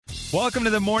Welcome to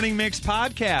the Morning Mix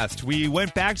podcast. We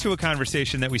went back to a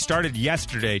conversation that we started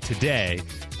yesterday, today,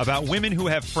 about women who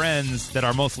have friends that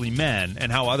are mostly men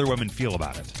and how other women feel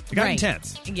about it. It got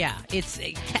intense. Yeah,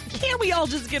 can't we all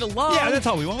just get along? Yeah, that's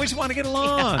all we want. We just want to get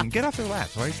along. Yeah. Get off their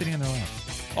laps. Why are you sitting on their lap?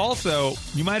 Also,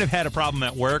 you might have had a problem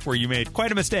at work where you made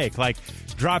quite a mistake, like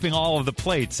dropping all of the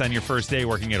plates on your first day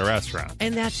working at a restaurant.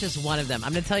 And that's just one of them.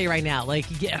 I'm going to tell you right now,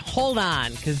 hold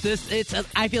on, because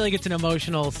I feel like it's an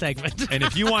emotional segment. And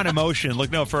if you want emotion, look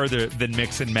no further than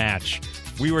Mix and Match.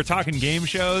 We were talking game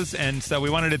shows, and so we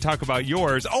wanted to talk about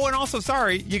yours. Oh, and also,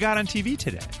 sorry, you got on TV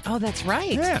today. Oh, that's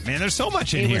right. Yeah, man, there's so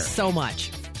much in here. It was so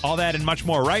much. All that and much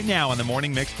more right now on the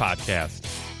Morning Mix podcast.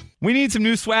 We need some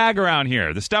new swag around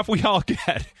here. The stuff we all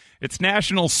get. It's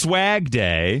National Swag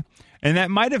Day. And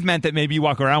that might have meant that maybe you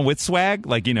walk around with swag,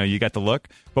 like, you got the look.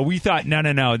 But we thought,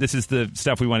 no, this is the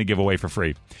stuff we want to give away for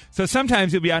free. So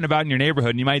sometimes you'll be out and about in your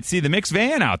neighborhood and you might see the Mix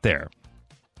van out there.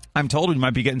 I'm told we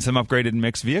might be getting some upgraded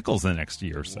Mix vehicles the next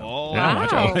year or so. Whoa. Yeah,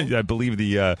 wow. I believe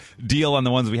the deal on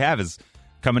the ones we have is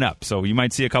coming up. So you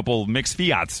might see a couple Mix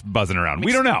Fiats buzzing around.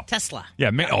 We don't know. Tesla. Yeah.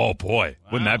 Oh, boy. Wow.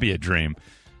 Wouldn't that be a dream?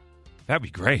 That'd be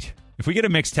great. If we get a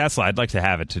mixed Tesla, I'd like to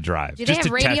have it to drive. Do they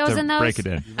have radios in those? Break it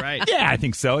in. Right. Yeah, I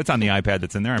think so. It's on the iPad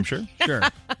that's in there, I'm sure. Sure.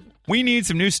 We need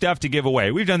some new stuff to give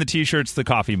away. We've done the T-shirts, the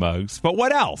coffee mugs. But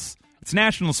what else? It's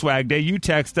National Swag Day. You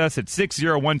text us at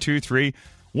 60123.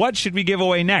 What should we give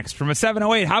away next? From a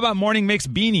 708, how about Morning Mix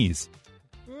beanies?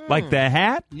 Like the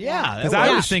hat? Yeah. Because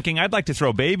I was thinking I'd like to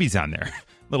throw babies on there.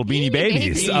 Little beanie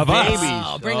babies of babies. us.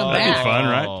 Oh, bring them That'd be back. fun,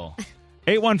 right?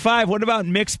 815, what about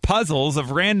mixed puzzles of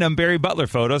random Barry Butler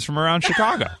photos from around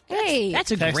Chicago? Hey,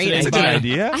 That's a Text great it in That's a idea. good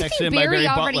idea. I Texted think in by Barry Barry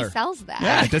already Butler. sells that.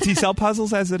 Yeah, does he sell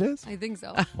puzzles as it is? I think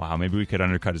so. Wow, maybe we could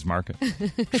undercut his market.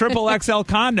 Triple XL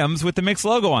condoms with the Mix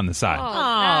logo on the side.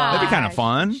 That'd be kind of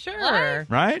fun, Sure.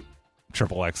 right?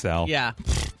 Triple XL. Yeah.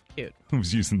 Cute.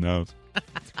 Who's using those?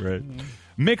 That's great.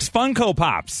 Mix Funko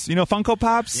Pops. You know Funko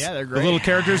Pops? Yeah, they're The great. little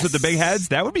characters with the big heads.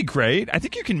 That would be great. I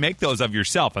think you can make those of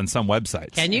yourself on some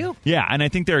websites. Can you? Yeah, and I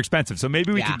think they're expensive. So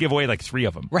maybe we Yeah. could give away like 3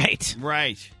 of them. Right.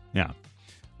 Right. Yeah.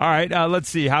 All right, let's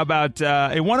see. How about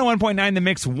a 101.9 The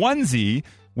Mix onesie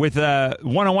with a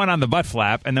 101 on the butt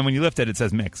flap, and then when you lift it, it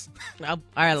says Mix. I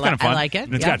It's kind of fun. like it.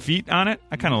 And it's Yeah. got feet on it.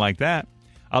 I kind of like that.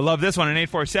 I love this one in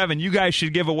 847. You guys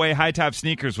should give away high-top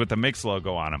sneakers with the Mix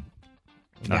logo on them.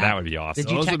 Now, Yeah. that would be awesome. Did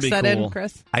you Those would text be that cool. in,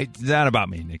 Chris? It's not about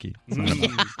me, Nikki. It's not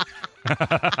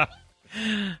about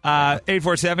me.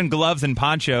 847, gloves and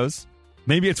ponchos.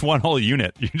 Maybe it's one whole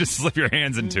unit. You can just slip your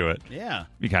hands into it. Yeah.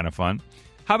 Be kind of fun.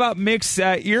 How about Mix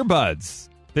earbuds?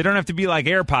 They don't have to be like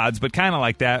AirPods, but kind of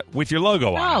like that with your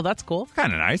logo on Oh, it. that's cool.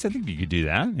 Kind of nice. I think you could do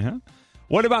that. Yeah.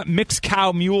 What about Mix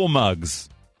Cow Mule mugs?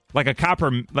 Like a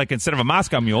copper, like instead of a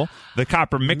Moscow Mule, the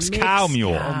copper Mix Cow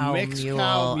Mule. Mixed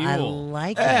cow mule. I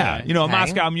like Yeah, that. you know, a Okay.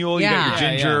 Moscow Mule. You got your Yeah.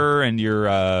 ginger and your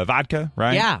vodka,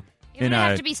 right? Yeah. You don't In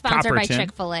have a to be sponsored copper by tin.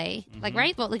 Chick-fil-A. Like,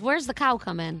 right? But, like, where's the cow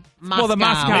come in? Well, the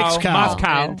Moscow Mixed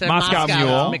cow. Moscow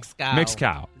Mule, Mixed cow. Mixed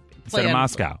cow instead of Plan.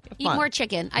 Moscow. Eat Fun. more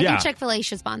chicken. I Yeah. think Chick-fil-A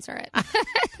should sponsor it.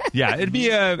 Yeah, it'd be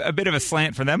a bit of a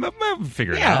slant for them, but we'll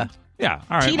figure it Yeah. out. Yeah,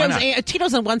 all right. why not?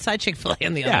 Tito's on one side, Chick-fil-A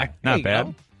on the Yeah, other. not There you bad.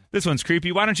 go. This one's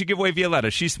creepy. Why don't you give away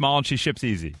Violetta? She's small and she ships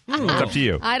easy. It's up to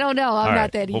you. I don't know. I'm All not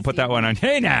right, that easy. we'll put that one on.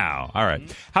 Hey, now. All right.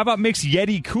 How about mixed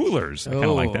Yeti coolers? I kind of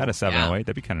Oh, like that, a 708.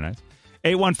 That'd be kind of nice.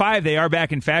 815, they are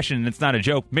back in fashion, and it's not a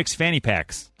joke. Mixed fanny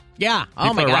packs. Yeah. Oh,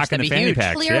 People my are gosh, rocking that'd the be fanny huge.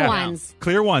 packs. Clear yeah. ones.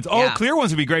 Clear ones. Oh, Yeah. clear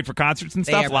ones would be great for concerts and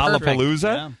They stuff. are perfect. Lollapalooza.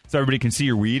 Yeah. So everybody can see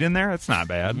your weed in there. That's not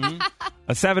bad.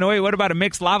 A 708, what about a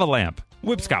mixed lava lamp?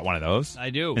 Whip's got one of those.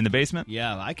 I do. In the basement?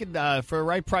 Yeah, I could, for a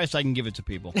right price, I can give it to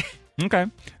people. Okay.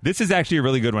 This is actually a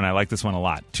really good one. I like this one a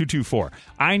lot. 224.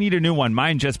 I need a new one.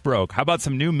 Mine just broke. How about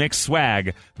some new Mix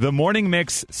swag? The Morning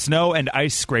Mix Snow and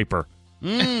Ice Scraper.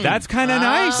 That's kind of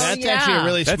nice. That's yeah. actually a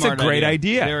really That's smart a great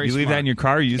idea. Very You leave that smart. in your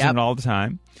car, you're using Yep. it all the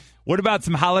time. What about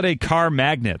some holiday car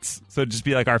magnets? So it'd just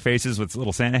be like our faces with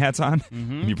little Santa hats on,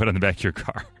 and you put it on the back of your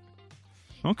car.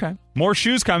 Okay. More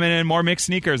shoes coming in, more mixed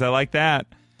sneakers. I like that.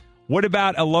 What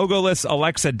about a logoless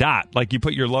Alexa Dot? Like you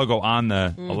put your logo on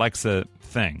the Alexa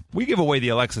thing. We give away the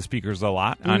Alexa speakers a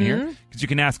lot on here because you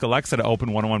can ask Alexa to open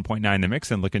 101.9 The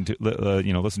Mix and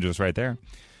listen to us right there.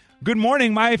 Good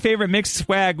morning. My favorite Mix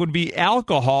swag would be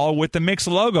alcohol with the Mix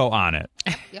logo on it.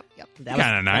 Yep, yep.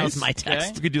 Kind of nice. That was my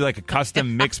test. You could do like a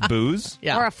custom mixed booze.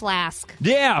 Yeah. Or a flask.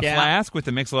 Yeah, a Yeah. flask with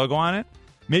the Mix logo on it.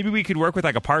 Maybe we could work with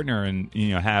like a partner and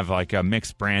have like a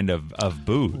mixed brand of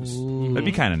booze. That'd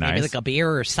be kind of nice. Maybe like a beer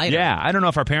or cider. Yeah, I don't know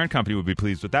if our parent company would be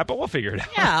pleased with that, but we'll figure it out.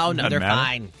 Yeah, oh, no, Doesn't they're matter.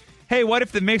 fine. Hey, what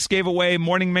if the Mix gave away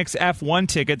Morning Mix F1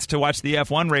 tickets to watch the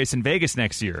F1 race in Vegas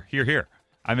next year? Here.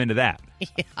 I'm into that.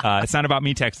 It's not about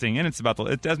me texting in. It's about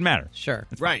it doesn't matter. Sure.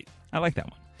 Right. I like that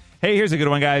one. Hey, here's a good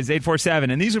one, guys.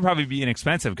 847. And these would probably be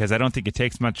inexpensive because I don't think it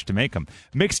takes much to make them.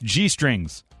 Mixed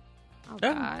G-strings. Oh,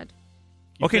 God.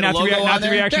 Okay, put a not the logo on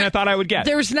there? reaction I thought I would get.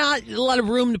 There's not a lot of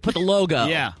room to put the logo.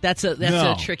 Yeah. That's a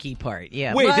No. tricky part.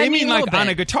 Yeah. Wait, Well, they I mean a like little on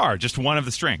a bit. guitar, just one of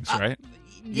the strings, right?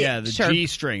 Yeah, the sure. G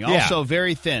string. Yeah. Also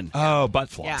very thin. Oh, butt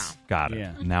floss. Yeah. Got it.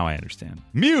 Yeah. Now I understand.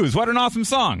 Muse, what an awesome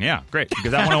song. Yeah, great.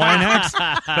 Because I want to win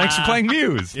next. Thanks for playing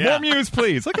Muse. Yeah. More Muse,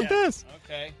 please. Look at this.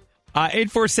 Okay.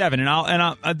 847,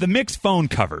 and the mixed phone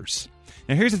covers.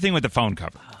 Now, here's the thing with the phone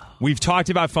cover. We've talked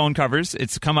about phone covers.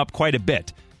 It's come up quite a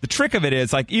bit. The trick of it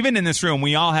is, like, even in this room,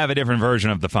 we all have a different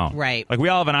version of the phone. Right. Like, we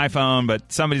all have an iPhone,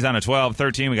 but somebody's on a 12,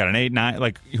 13, we got an 8, 9.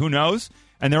 Like, who knows?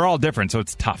 And they're all different, so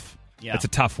it's tough. Yeah. It's a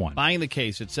tough one. Buying the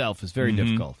case itself is very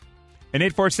difficult. And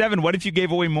 847, what if you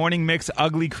gave away Morning Mix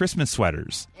ugly Christmas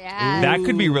sweaters? Yeah. That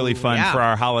could be really fun yeah. for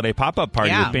our holiday pop-up party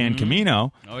Yeah. with Band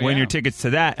Camino. Oh, Win yeah. your tickets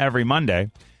to that every Monday.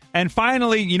 And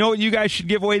finally, you know what you guys should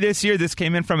give away this year? This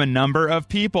came in from a number of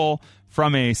people,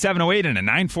 from a 708 and a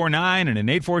 949 and an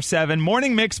 847.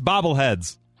 Morning Mix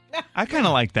bobbleheads. I kind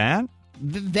of like that.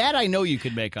 That I know you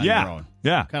could make on Yeah. your own.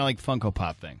 Yeah. Kind of like the Funko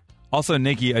Pop thing. Also,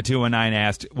 Nikki, a 219,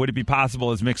 asked, would it be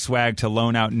possible as Mix Swag to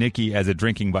loan out Nikki as a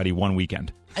drinking buddy one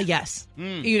weekend? Yes.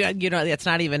 You know, that's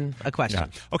not even a question.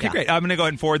 Yeah. Okay, Yeah. great. I'm going to go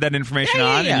ahead and forward that information Yeah,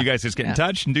 yeah, on, yeah. and you guys just get in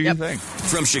touch and do your thing.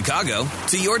 From Chicago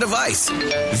to your device,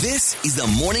 this is the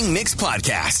Morning Mix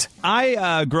Podcast.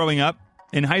 Growing up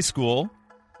in high school,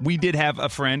 we did have a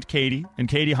friend, Katie, and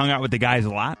Katie hung out with the guys a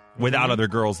lot without other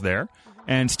girls there,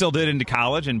 and still did into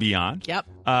college and beyond. Yep.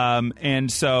 And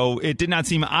so it did not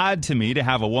seem odd to me to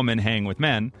have a woman hang with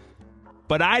men,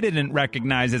 but I didn't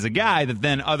recognize as a guy that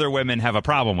then other women have a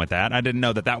problem with that. I didn't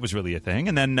know that that was really a thing.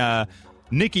 And then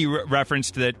Nikki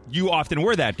referenced that you often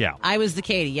were that gal. I was the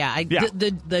Katie. Yeah. Yeah.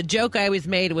 The joke I always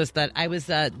made was that I was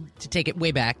to take it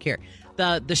way back here.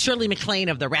 The Shirley MacLaine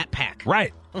of the Rat Pack.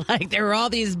 Right. Like there were all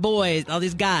these boys, all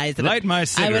these guys that Light my I would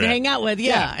cigarette. hang out with,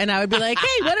 and I would be like,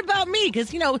 "Hey, what about me?" Because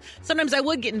sometimes I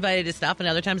would get invited to stuff, and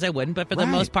other times I wouldn't. But for the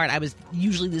Right. most part, I was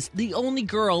usually the only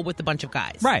girl with a bunch of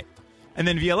guys. Right. And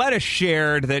then Violetta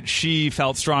shared that she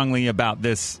felt strongly about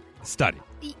this study.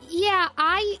 Yeah,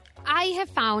 I have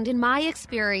found in my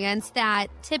experience that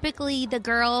typically the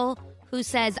girl who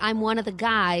says I'm one of the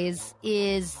guys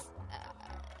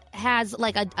has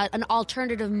like an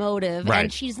alternative motive, Right.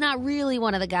 and she's not really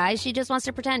one of the guys. She just wants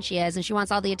to pretend she is, and she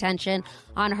wants all the attention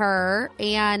on her.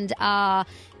 And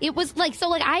it was like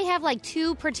I have like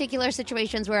two particular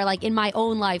situations where like in my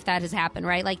own life that has happened,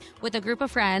 right? Like with a group of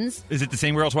friends. Is it the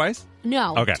same girl twice?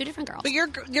 No, Okay. two different girls. But your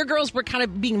girls were kind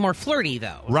of being more flirty,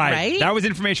 though. Right? That was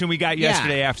information we got Yeah.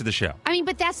 yesterday after the show. I mean,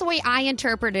 but that's the way I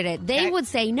interpreted it. They Okay. would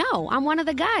say, no, I'm one of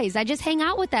the guys. I just hang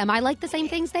out with them. I like the same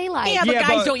things they like. Yeah, but Yeah,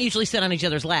 guys but- don't usually sit on each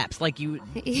other's laps like you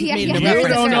Yeah, made yeah, the yeah. You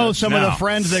reference don't to. know some of No. the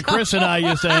friends that Chris and I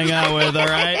used to hang out with, all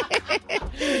right?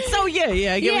 So yeah, I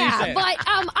get what you're Yeah, saying. but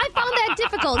I found that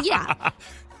difficult. Yeah.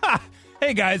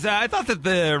 Hey, guys, I thought that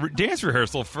the dance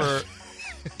rehearsal for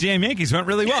Damn Yankees went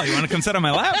really well. You want to come sit on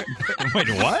my lap? Wait,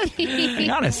 what?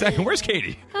 Hang on a second. Where's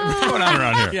Katie? What's going on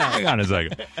around here? Hang on a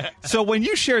second. So when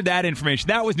you shared that information,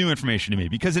 that was new information to me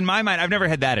because in my mind, I've never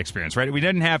had that experience, right? We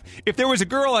didn't have, if there was a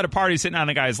girl at a party sitting on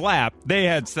a guy's lap,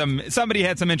 somebody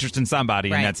had some interest in somebody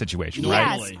in Right. that situation,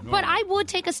 right? Yes, but I would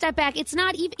take a step back. It's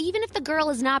not even if the girl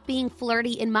is not being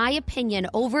flirty. In my opinion,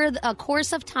 over a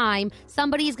course of time,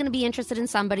 somebody is going to be interested in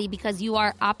somebody because you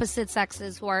are opposite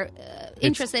sexes who are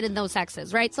interested in those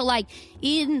sexes, right? So, like,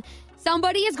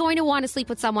 somebody is going to want to sleep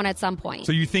with someone at some point.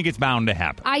 So you think it's bound to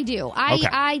happen? I do. Okay.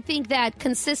 I think that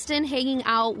consistent hanging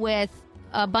out with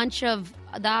a bunch of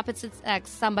the opposite sex,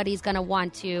 somebody's going to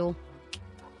want to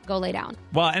go lay down.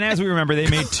 Well, and as we remember, they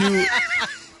made two.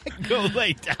 Go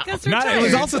lay down. It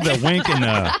was also the wink and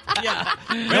the.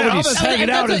 Nobody's hanging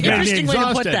out That's is an getting interesting way to put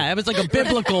exhausted. that. It was like a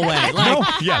biblical way. Like, No,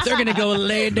 yes. they're going to go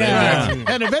lay down. Yeah.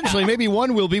 And eventually, maybe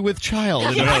one will be with child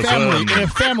in Yes. a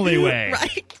family way.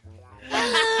 Right?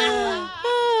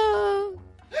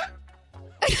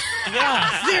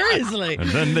 Yeah, seriously. And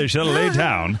then they shall lay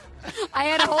down. I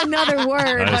had a whole nother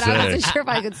word, I but say. I wasn't sure if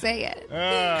I could say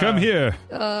it. Come here.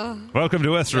 Welcome to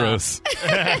Westeros.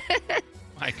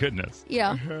 My goodness.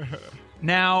 Yeah.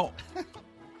 Now,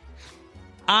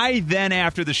 I then,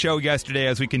 after the show yesterday,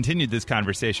 as we continued this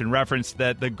conversation, referenced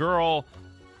that the girl,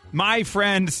 my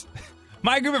friend's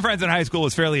My group of friends in high school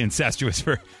was fairly incestuous,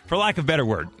 for lack of a better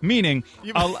word. Meaning,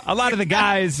 a lot of the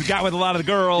guys got with a lot of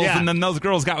the girls, Yeah. and then those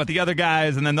girls got with the other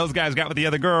guys, and then those guys got with the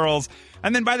other girls.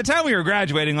 And then by the time we were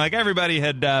graduating, like, everybody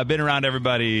had been around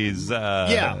everybody's...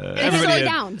 everybody slow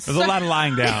down. There was a lot of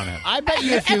lying down. I bet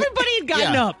you if you... Everybody had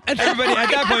gotten Yeah. up. Everybody,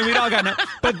 at that point, we'd all gotten up.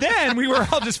 But then we were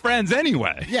all just friends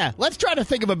anyway. Yeah, let's try to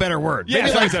think of a better word. Yeah,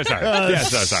 Maybe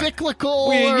sorry. cyclical.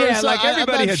 Like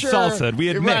everybody had salsa. salsa. We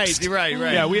had mixed. Right.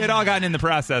 Yeah, we had all gotten in the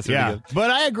process. Yeah,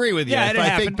 but I agree with you. Yeah, if it I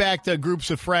happened. think back to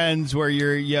groups of friends where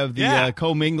you have the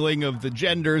commingling of the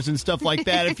genders and stuff like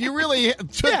that, if you really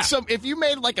took if you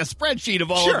made like a spreadsheet of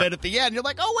all Sure. of it at the end, you're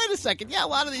like, oh, wait a second, yeah, a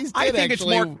lot of these. I did think it's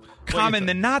actually- more common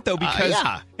than not, though, because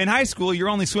in high school, you're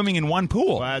only swimming in one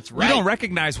pool. That's You right. don't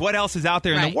recognize what else is out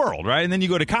there in Right. the world, right? And then you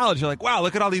go to college, you're like, wow,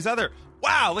 look at all these other...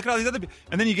 Wow, look at all these other people.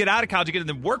 And then you get out of college, you get in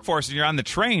the workforce, and you're on the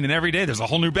train, and every day there's a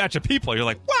whole new batch of people. You're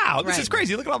like, wow, this Right. is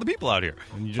crazy. Look at all the people out here.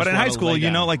 And you just But in wanna high school, lay you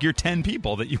down. know, like, you're 10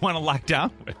 people that you want to lie down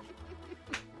with.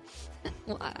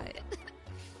 What?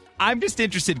 I'm just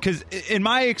interested because in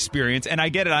my experience, and I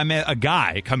get it, I'm a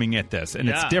guy coming at this, and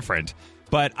it's Yeah. different,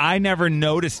 but I never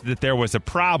noticed that there was a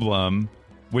problem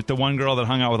with the one girl that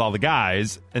hung out with all the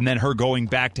guys and then her going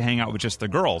back to hang out with just the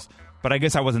girls. But I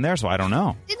guess I wasn't there, so I don't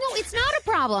know. No, it's not a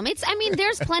problem.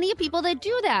 There's plenty of people that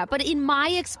do that. But in my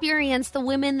experience, the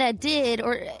women that did,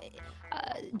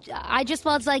 I just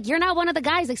felt like, you're not one of the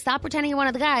guys. Like, stop pretending you're one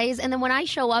of the guys. And then when I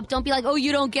show up, don't be like, oh,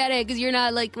 you don't get it because you're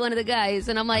not like one of the guys.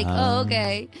 And I'm like, oh,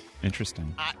 okay.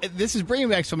 Interesting. This is bringing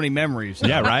back so many memories.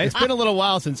 Yeah, right? It's been a little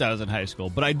while since I was in high school,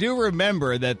 but I do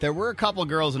remember that there were a couple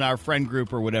girls in our friend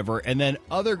group or whatever, and then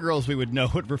other girls we would know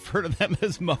would refer to them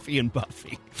as Muffy and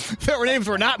Buffy. Their names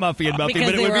were not Muffy and Buffy, Because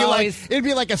but it they would were be always- like it'd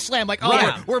be like a slam, like, oh,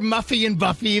 Right. we're Muffy and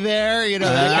Buffy there, you know?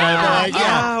 that kind of thing.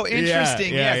 Yeah. Oh,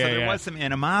 interesting. Yeah, So yeah, there yeah. was some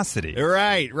animosity.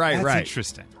 Right. That's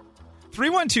interesting.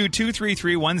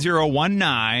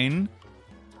 312-233-1019.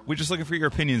 We're just looking for your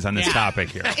opinions on this topic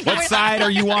here. What side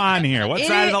are you on here? What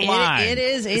side of the line? It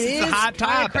is. This is a hot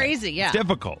kinda topic. crazy. Yeah, It's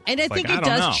difficult. And I It's think like, it I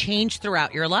don't does know. change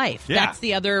throughout your life. Yeah. That's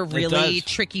the other really does.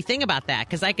 tricky thing about that.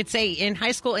 Because I could say in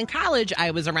high school and college, I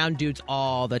was around dudes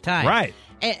all the time. Right.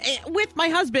 With my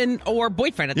husband or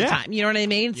boyfriend at the Yeah. time. You know what I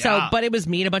mean? Yeah. So, but it was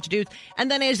me and a bunch of dudes. And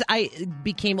then as I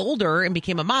became older and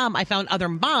became a mom, I found other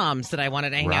moms that I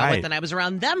wanted to hang out Right. with, and I was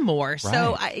around them more.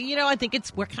 So, Right. I think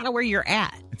we're kind of where you're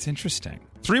at. It's interesting.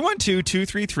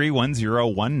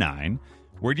 312-233-1019.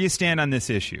 Where do you stand on this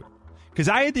issue? Because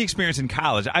I had the experience in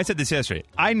college. I said this yesterday.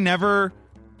 I don't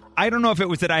know if it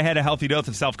was that I had a healthy dose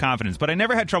of self-confidence, but I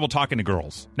never had trouble talking to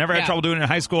girls. Never had Yeah. trouble doing it in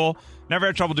high school. Never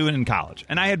had trouble doing it in college.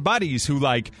 And I had buddies who,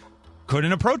 like,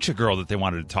 couldn't approach a girl that they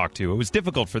wanted to talk to. It was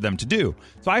difficult for them to do.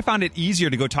 So I found it easier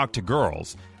to go talk to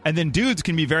girls. And then dudes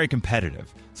can be very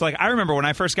competitive. So, like, I remember when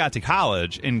I first got to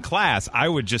college, in class, I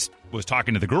was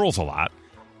talking to the girls a lot.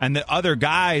 And the other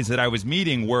guys that I was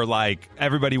meeting were like,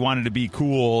 everybody wanted to be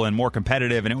cool and more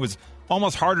competitive. And it was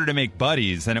almost harder to make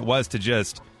buddies than it was to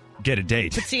just get a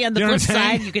date. But see, on the You know flip what I'm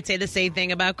saying? side, you could say the same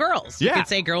thing about girls. Yeah. You could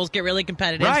say girls get really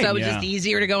competitive, Right. so it's Yeah. just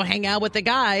easier to go hang out with the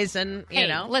guys and, Hey, you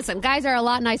know. listen, guys are a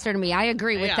lot nicer to me. I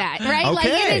agree with Yeah. that, right? Like,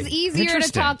 Okay. it is easier to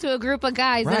Interesting. talk to a group of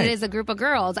guys than Right. it is a group of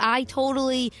girls. Yeah,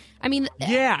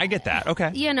 I get that.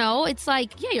 Okay. It's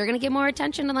like, yeah, you're going to get more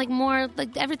attention and, like, more,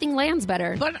 like, everything lands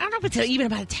better. But I don't know if it's even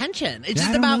about attention. It's Yeah, I just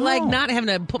don't about, know. like, not having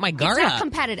to put my guard It's not up.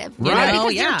 competitive. Right. You know,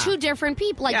 because Yeah. they're two different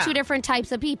people, like Yeah. two different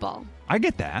types of people. I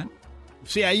get that.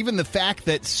 So yeah, even the fact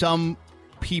that some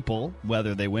people,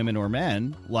 whether they women or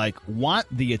men, like want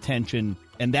the attention,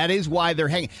 and that is why they're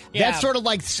hanging. Yeah. That's sort of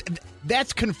like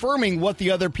that's confirming what the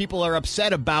other people are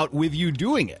upset about with you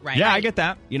doing it. Right. Yeah, I get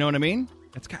that. You know what I mean?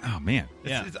 It's oh man.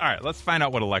 Yeah. All right, let's find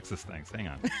out what Alexis thinks. Hang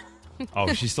on.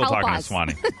 Oh, she's still Help talking us. to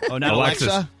Swanee. Oh, not Alexis.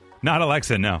 Alexa? Not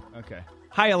Alexa. No. Okay.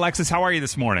 Hi, Alexis. How are you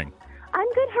this morning? I'm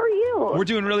good. How are you? We're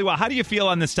doing really well. How do you feel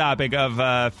on this topic of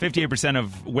 58%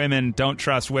 of women don't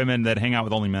trust women that hang out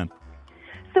with only men?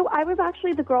 So I was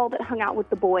actually the girl that hung out with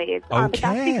the boys. But that's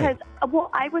Okay. because,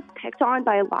 I was picked on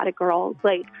by a lot of girls,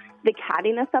 like the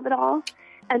cattiness of it all.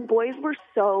 And boys were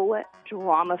so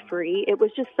drama-free. It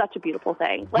was just such a beautiful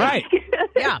thing. Right.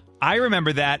 Yeah. I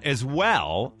remember that as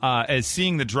well as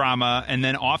seeing the drama, and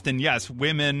then often, yes,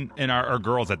 women in or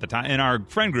girls at the time in our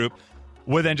friend group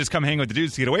would then just come hang with the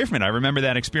dudes to get away from it. I remember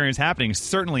that experience happening,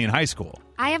 certainly in high school.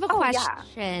 I have a Oh, yeah.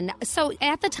 question. So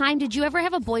at the time, did you ever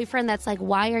have a boyfriend that's like,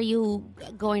 why are you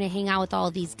going to hang out with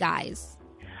all these guys?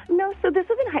 No, so this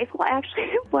was in high school. I actually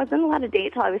wasn't allowed to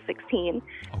date till I was 16.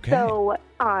 Okay. So,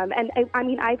 I've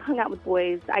hung out with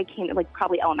boys. I came to,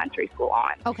 probably elementary school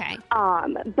on. Okay.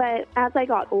 But as I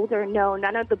got older, no,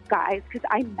 none of the guys, because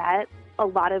I met a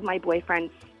lot of my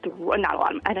boyfriends. Not a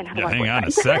lot. I didn't have a lot of Hang on a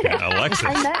boyfriends. second, Alexis.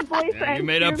 I met boyfriends. Yeah, you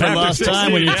made up for After lost 16,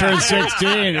 time when you yeah. turned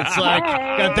 16. It's like,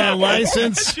 Hey. got that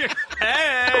license.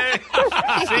 Hey!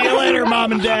 See you later,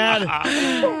 Mom and Dad.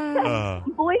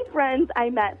 Boyfriends I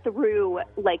met through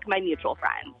like my mutual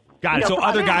friends. Got it. You So know,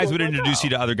 other yeah, guys we'll would go. introduce you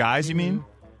to other guys, you mean?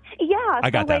 Yeah, I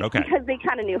got that, okay. Because they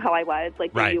kind of knew how I was,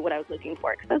 like they Right. knew what I was looking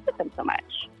for because I was with them so much.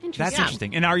 That's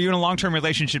interesting. And are you in a long-term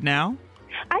relationship now?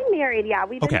 I'm married. Yeah,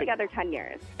 we've been Okay. together 10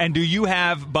 years. And do you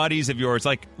have buddies of yours?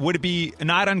 Like, would it be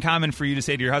not uncommon for you to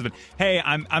say to your husband, "Hey,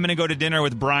 I'm going to go to dinner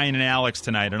with Brian and Alex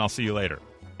tonight, and I'll see you later"?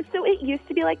 So it used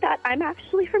to be like that. I'm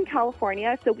actually from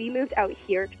California, so we moved out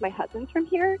here because my husband's from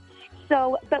here.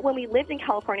 So, but when we lived in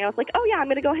California, I was like, oh yeah, I'm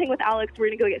going to go hang with Alex. We're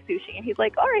going to go get sushi. And he's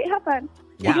like, all right, have fun.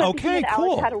 Yeah. Because Okay, he and cool.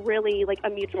 Alex had a really like a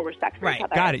mutual respect for Right. each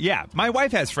other. Got it. Yeah, my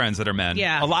wife has friends that are men.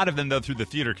 Yeah. A lot of them though through the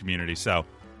theater community. So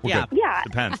we're Yeah. good. Yeah.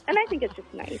 Depends. And I think it's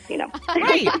just nice, you know.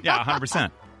 Right. Yeah, 100%.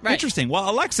 Right. Interesting. Well,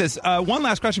 Alexis, one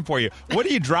last question for you. What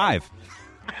do you drive?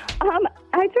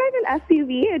 I drive an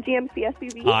SUV, a GMC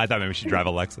SUV. I thought maybe we should drive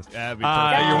a Lexus. Yeah, be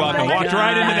perfect. You're welcome. No, Walked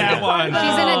right into that one. She's an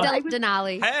I adult was-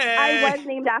 Denali. Hey. I was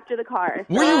named after the car.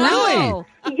 Were you really? Oh.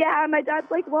 Yeah, my dad's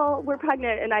like, well, we're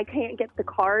pregnant and I can't get the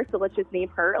car, so let's just name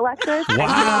her Alexis.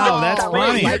 Wow, that's So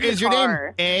funny. like, Is your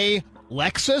car. name A.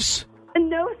 Lexus?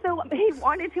 No, so he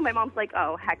wanted to. My mom's like,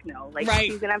 oh, heck no. Like, Right.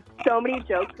 she's going to have so many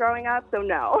jokes growing up, so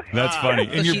no. That's funny.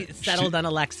 So And she you're- settled on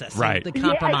Alexis. Right. The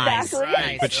compromise. Yeah, exactly.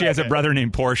 Nice. But she has a brother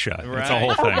named Portia. It's a Right.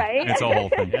 whole thing. Right. It's a whole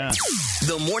thing. Yeah.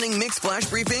 The Morning Mix Flash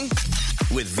Briefing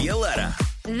with Violetta.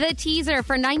 The teaser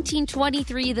for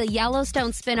 1923, the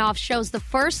Yellowstone spinoff, shows the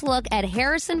first look at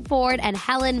Harrison Ford and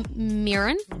Helen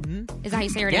Mirren. Is that how you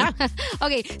say her name?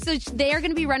 Okay, so they are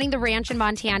going to be running the ranch in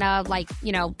Montana, like,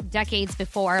 decades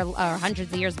before, or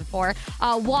hundreds of years before,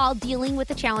 while dealing with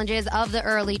the challenges of the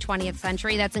early 20th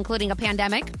century. That's including a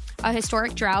pandemic, a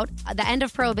historic drought, the end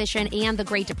of Prohibition, and the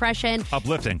Great Depression.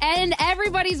 Uplifting. And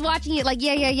everybody's watching it like,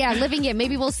 yeah, living it.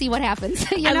 Maybe we'll see what happens.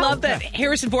 You I know? love that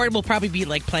Harrison Ford will probably be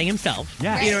like playing himself.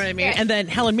 Yeah. You know what I mean? Right. And then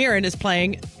Helen Mirren is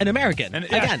playing an American. And-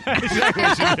 yeah, again. exactly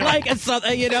what she did. Like, it's so,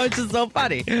 it's just so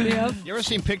funny. You ever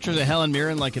seen pictures of Helen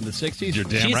Mirren like in the 60s? You're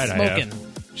damn She's right smoking. I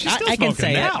have. She's still I can smoking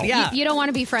say now. it. Yeah. You don't want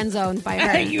to be friend zoned by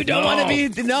her. You don't want to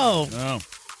be, no. Oh.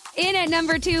 In at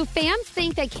number 2, fans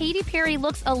think that Katy Perry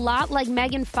looks a lot like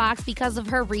Megan Fox because of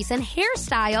her recent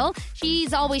hairstyle.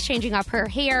 She's always changing up her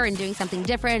hair and doing something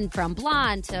different, from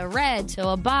blonde to red to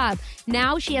a bob.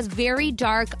 Now she has very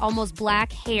dark, almost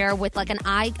black hair with like an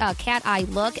cat eye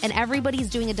look, and everybody's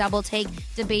doing a double take,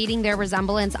 debating their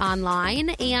resemblance online.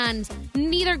 And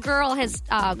neither girl has,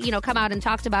 come out and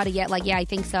talked about it yet. Like, yeah, I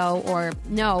think so, or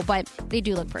no, but they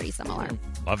do look pretty similar.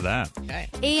 Love that. Okay.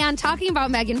 And talking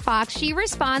about Megan Fox, she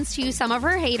responds to some of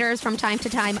her haters from time to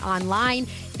time online.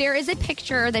 There is a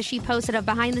picture that she posted of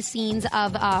behind the scenes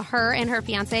of her and her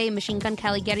fiance, Machine Gun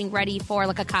Kelly, getting ready for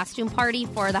like a costume party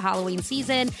for the Halloween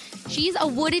season. She's a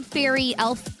wooded fairy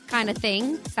elf kind of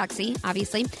thing. Sexy,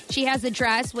 obviously. She has a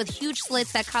dress with huge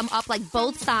slits that come up like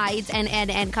both sides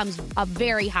and comes up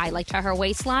very high, like to her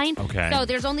waistline. Okay. So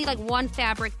there's only like one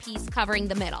fabric piece covering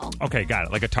the middle. Okay, got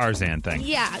it. Like a Tarzan thing.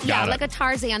 Yeah, Got it. like a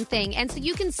Tarzan thing. And so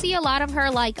you can see a lot of her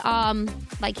like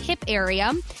hip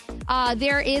area.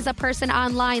 There is a person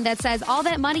online that says all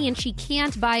that money and she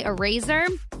can't buy a razor.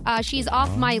 She's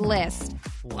off my list.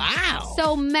 Wow.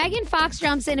 So Megan Fox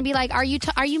jumps in and be like, "Are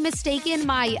you mistaken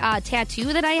my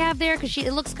tattoo that I have there? Because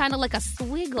it looks kind of like a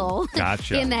swiggle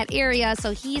Gotcha. in that area."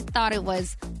 So he thought it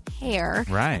was hair.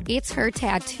 Right. It's her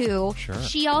tattoo. Sure.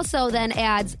 She also then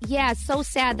adds, "Yeah, so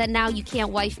sad that now you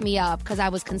can't wife me up because I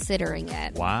was considering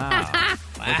it." Wow.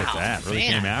 Look at that. Really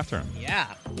man. came after him. Yeah.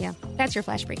 Yeah, that's your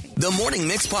flash briefing. The Morning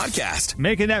Mix Podcast.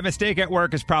 Making that mistake at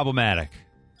work is problematic.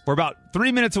 We're about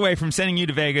 3 minutes away from sending you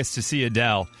to Vegas to see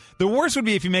Adele. The worst would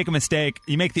be if you make a mistake,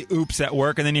 you make the oops at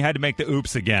work, and then you had to make the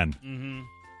oops again.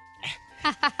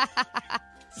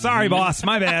 Sorry, boss.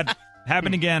 My bad.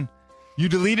 Happened again. You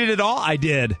deleted it all? I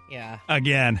did. Yeah.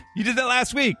 Again. You did that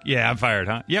last week. Yeah, I'm fired,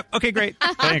 huh? Yep. Okay, great.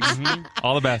 Thanks.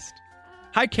 All the best.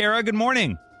 Hi, Kara. Good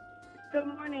morning. Good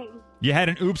morning. You had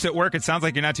an oops at work. It sounds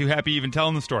like you're not too happy even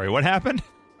telling the story. What happened?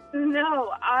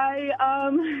 No,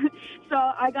 so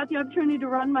I got the opportunity to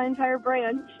run my entire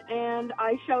branch, and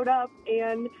I showed up,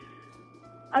 and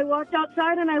I walked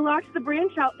outside, and I locked the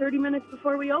branch out 30 minutes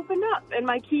before we opened up, and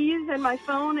my keys and my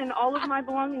phone and all of my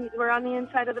belongings were on the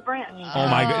inside of the branch. Oh,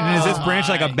 my God. And is this branch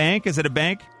like a bank? Is it a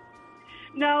bank?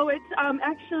 No, it's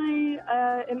actually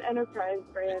an Enterprise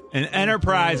branch. An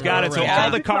Enterprise. Got it. So Yeah. all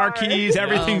the car keys,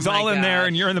 everything's Oh, my all in there, gosh.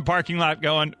 and you're in the parking lot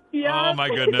going, Yeah. oh, my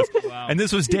goodness. And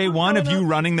this was day one of you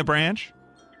running the branch?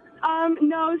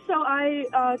 No, so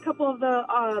a couple of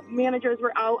the managers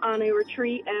were out on a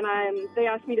retreat, and they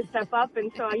asked me to step up,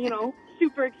 and so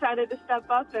super excited to step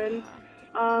up, and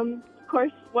of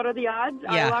course, what are the odds?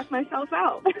 Yeah. I locked myself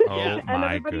out. Oh, and my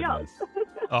everybody goodness. else.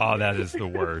 Oh, that is the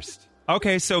worst.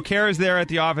 Okay, so Kara's there at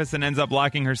the office and ends up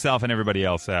locking herself and everybody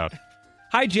else out.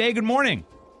 Hi, Jay. Good morning.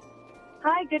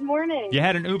 Hi, good morning. You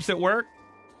had an oops at work?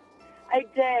 I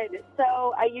did.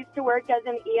 So I used to work as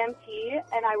an EMT,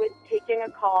 and I was taking a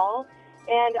call,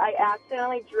 and I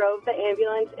accidentally drove the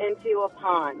ambulance into a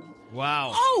pond.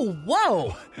 Wow. Oh,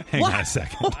 whoa. Hang on a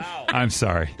second. I'm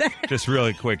sorry. Just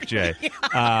really quick, Jay.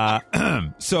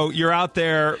 So you're out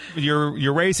there,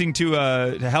 you're racing to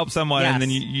help someone, Yes. and then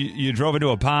you drove into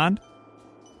a pond?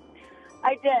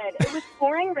 I did. It was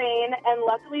pouring rain, and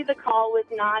luckily the call was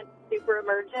not super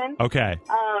emergent. Okay.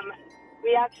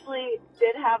 We actually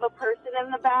did have a person in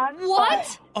the back. What?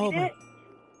 but Oh, we my- didn't-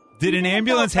 Did an didn't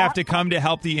ambulance go have to come to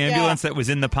help the ambulance that was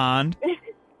in the pond?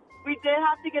 We did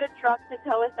have to get a truck to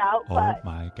tow us out, Oh, but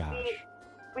my gosh.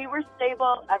 we were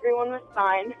stable. Everyone was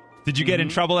fine. Did you get in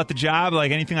trouble at the job,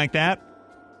 like anything like that?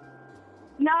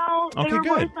 No, they Okay, were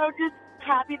more good. so just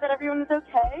happy that everyone was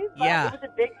okay. But Yeah. it was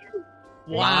a big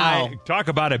Wow. Talk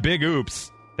about a big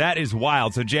oops. That is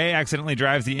wild. So Jay accidentally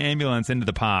drives the ambulance into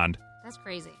the pond. That's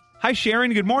crazy. Hi,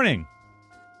 Sharon. Good morning.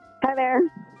 Hi there.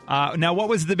 Now, what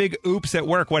was the big oops at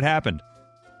work? What happened?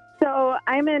 So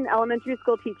I'm an elementary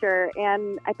school teacher,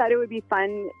 and I thought it would be fun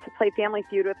to play Family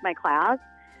Feud with my class.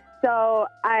 So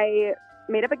I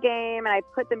made up a game, and I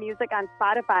put the music on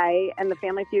Spotify, and the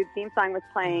Family Feud theme song was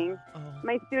playing.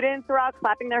 My students were all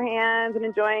clapping their hands and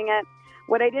enjoying it.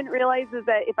 What I didn't realize is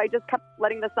that if I just kept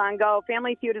letting the song go,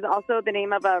 Family Feud is also the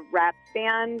name of a rap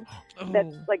band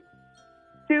that's like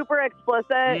super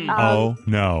explicit. Oh,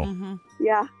 no. Mm-hmm.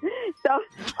 Yeah. So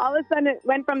all of a sudden it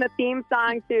went from the theme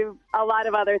song to a lot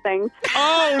of other things.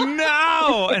 Oh,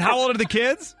 no. And how old are the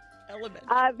kids?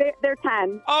 They're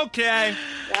 10. Okay.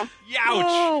 Yeah. Youch.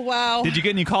 Oh, wow. Did you get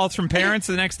any calls from parents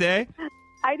the next day?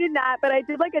 I did not, but I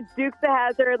did like a Dukes of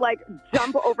Hazzard, like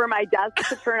jump over my desk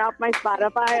to turn off my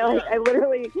Spotify. Like I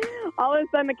literally, all of a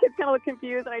sudden the kids kind of look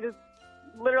confused, and I just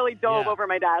literally dove over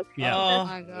my desk. Yeah. Oh,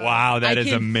 my God. Wow, that I is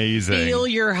can amazing. Feel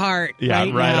your heart. Yeah,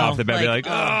 right now. off the bat, be like,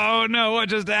 oh, no, what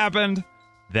just happened?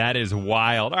 That is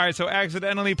wild. All right, so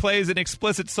accidentally plays an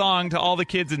explicit song to all the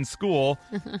kids in school.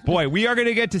 Boy, we are going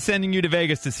to get to sending you to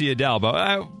Vegas to see Adele, but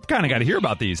I kind of got to hear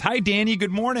about these. Hi, Danny. Good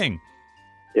morning.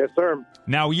 Yes, sir.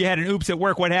 Now, you had an oops at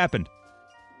work. What happened?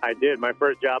 I did. My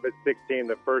first job at 16,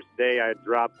 the first day I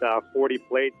dropped 40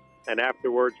 plates and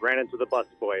afterwards ran into the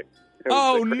busboy. It was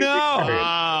Oh, a crazy no. experience.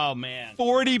 Oh, man.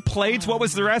 40 plates? What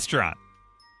was the restaurant?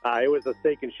 It was a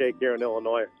Steak and Shake here in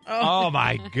Illinois. Oh,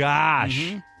 my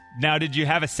gosh. Now, did you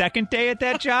have a second day at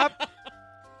that job?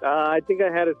 I think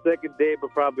I had a second day, but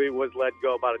probably was let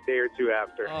go about a day or two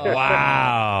after.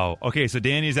 Wow. Okay, so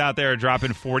Danny's out there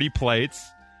dropping 40 plates.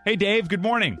 Hey, Dave, good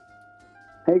morning.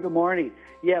 Hey, good morning.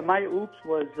 Yeah, my oops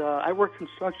was I work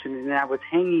construction, and I was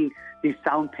hanging these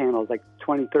sound panels like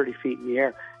 20, 30 feet in the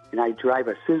air, and I drive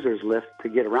a scissors lift to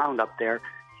get around up there.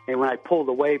 And when I pulled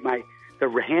away,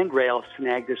 the handrail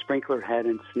snagged the sprinkler head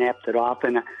and snapped it off,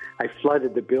 and I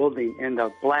flooded the building, and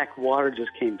the black water just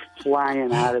came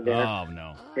flying out of there Oh,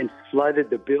 no. and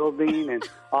flooded the building, and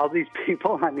all these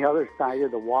people on the other side of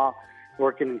the wall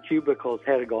working in cubicles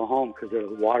had to go home because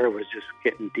the water was just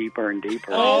getting deeper and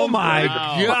deeper. Oh, my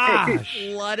Wow. gosh.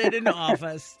 Flooded an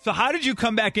office. So how did you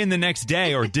come back in the next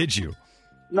day, or did you?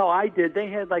 No, I did. They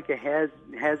had like a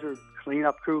hazard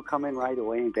cleanup crew come in right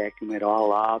away and vacuum it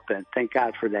all up, and thank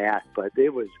God for that. But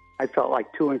I felt like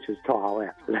 2 inches tall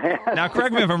after that. Now,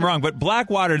 correct me if I'm wrong, but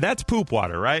black water, that's poop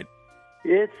water, right?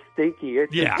 It's stinky.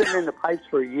 It's Yeah. been in the pipes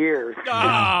for years.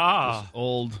 Ah.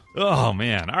 Old. Oh,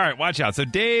 man. All right, watch out. So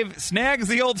Dave snags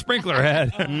the old sprinkler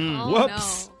head. Oh,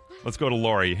 Whoops. no. Let's go to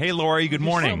Lori. Hey, Lori, good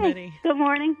morning. Many. Good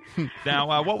morning.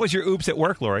 Now, what was your oops at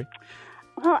work, Lori?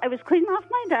 Well, I was cleaning off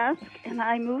my desk, and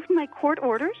I moved my court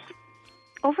orders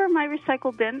over my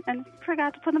recycle bin and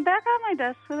forgot to put them back on my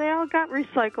desk, so they all got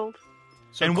recycled.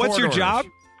 So And what's court your orders. job?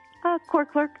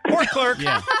 Court clerk. Court clerk.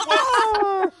 Yeah.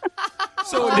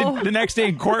 So the next day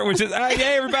in court was just,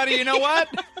 hey, everybody, you know what?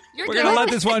 You're We're going to good. let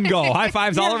this one go. High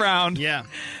fives all around. Yeah.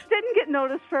 Didn't get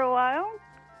noticed for a while.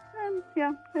 And,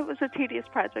 yeah, it was a tedious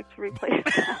project to replace.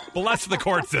 Bless the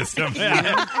court system.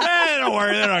 Yeah. Hey, don't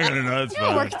worry. They're not going to know. It's It'll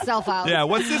fine. work itself out. Yeah,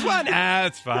 what's this one?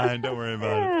 It's fine. Don't worry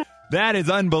about it. That is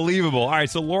unbelievable. All right,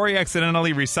 so Lori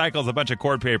accidentally recycles a bunch of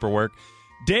court paperwork.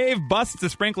 Dave busts the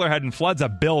sprinkler head and floods a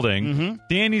building.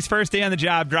 Danny's first day on the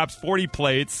job drops 40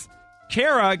 plates.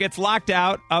 Kara gets locked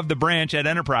out of the branch at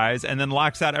Enterprise and then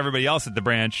locks out everybody else at the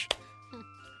branch.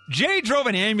 Jay drove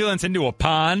an ambulance into a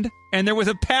pond, and there was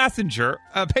a passenger,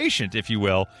 a patient, if you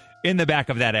will, in the back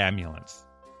of that ambulance.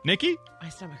 Nikki? My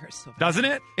stomach hurts so bad. Doesn't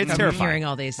it? It's I'm terrifying. hearing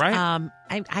all these. Right?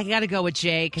 I got to go with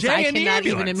Jay because Jay I in the cannot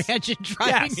even ambulance. imagine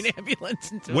driving Yes. an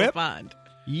ambulance into Whip? a pond.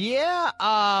 Yeah,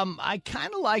 I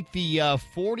kind of like the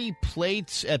 40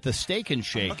 plates at the Steak and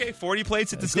Shake. Okay, 40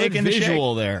 plates at the Good Steak and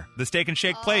visual Shake. there. The Steak and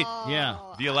Shake plate. Yeah.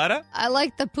 Violetta? I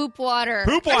like the poop water.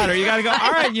 Poop water. You got to go.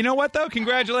 All right, you know what, though?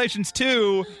 Congratulations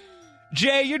to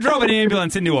Jay. You drove an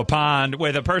ambulance into a pond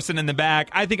with a person in the back.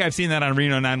 I think I've seen that on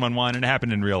Reno 911, and it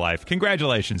happened in real life.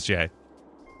 Congratulations, Jay.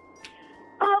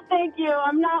 Oh, thank you.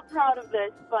 I'm not proud of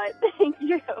this, but thank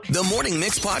you. The Morning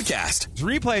Mix Podcast.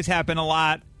 Replays happen a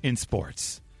lot in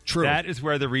sports. True. That is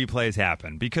where the replays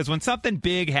happen. Because when something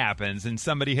big happens and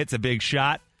somebody hits a big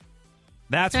shot,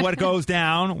 that's what goes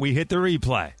down. We hit the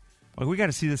replay. Well, we got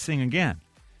to see this thing again.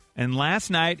 And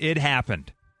last night it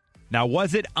happened. Now,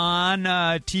 was it on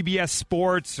TBS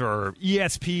Sports or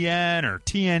ESPN or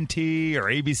TNT or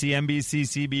ABC,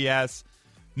 NBC, CBS?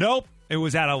 Nope. It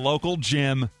was at a local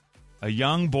gym. A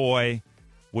young boy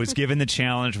was given the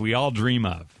challenge we all dream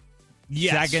of.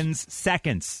 Yes.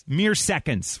 Mere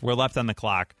seconds were left on the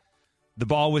clock. The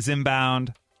ball was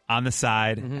inbound on the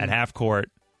side at half court,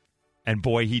 and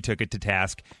boy, he took it to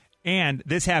task. And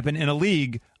this happened in a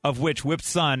league of which Whip's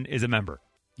son is a member.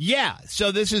 Yeah,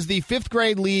 so this is the 5th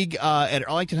grade league at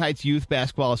Arlington Heights Youth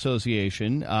Basketball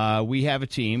Association. We have a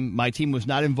team. My team was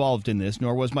not involved in this,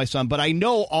 nor was my son, but I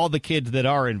know all the kids that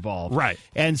are involved. Right.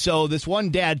 And so this one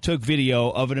dad took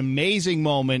video of an amazing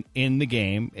moment in the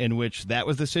game in which that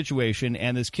was the situation,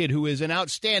 and this kid, who is an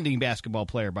outstanding basketball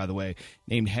player, by the way,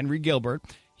 named Henry Gilbert,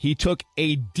 he took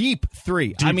a deep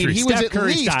three. Deep three. He was Steph at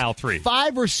Curry least style three.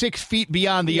 5 or 6 feet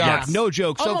beyond the arc. No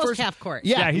joke. Almost so first, half court.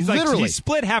 Yeah, he's literally. like he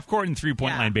split half court and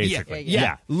 3-point line, basically.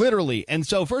 Yeah, literally. And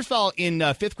so, first of all, in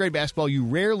 5th grade basketball, you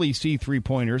rarely see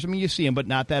 3-pointers. I mean, you see them, but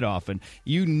not that often.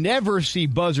 You never see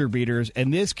buzzer beaters,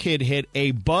 and this kid hit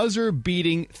a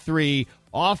buzzer-beating 3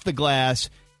 off the glass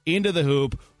into the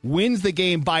hoop, wins the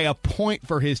game by a point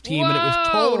for his team, and it was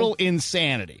total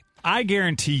insanity. I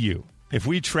guarantee you, if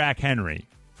we track Henry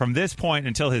from this point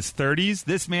until his 30s,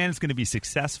 this man is going to be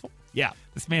successful. Yeah.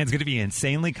 This man's going to be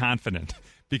insanely confident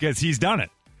because he's done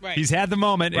it. Right. He's had the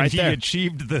moment, and Right he there.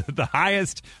 achieved the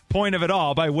highest point of it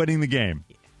all by winning the game.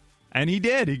 And he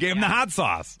did. He gave him the hot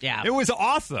sauce. Yeah. It was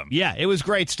awesome. Yeah, it was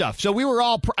great stuff. So we were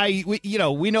all,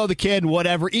 we know the kid,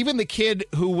 whatever. Even the kid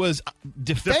who was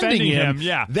defending him,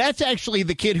 yeah. that's actually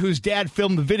the kid whose dad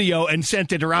filmed the video and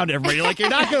sent it around to everybody. Like, you're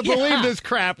not going to believe this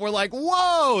crap. We're like,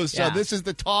 whoa. So this is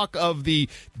the talk of the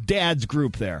dads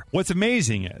group there. What's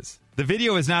amazing is the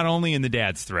video is not only in the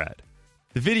dad's thread.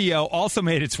 The video also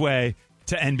made its way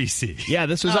to NBC. Yeah,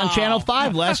 this was on Channel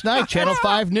 5 last night, Channel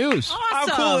 5 News. How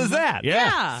cool is that?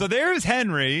 Yeah. So there's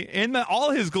Henry in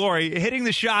all his glory, hitting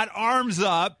the shot, arms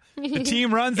up. The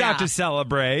team runs out to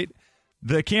celebrate.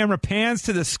 The camera pans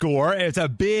to the score. It's a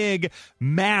big,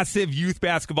 massive youth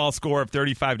basketball score of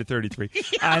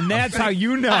 35-33. And that's how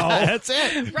you know. That's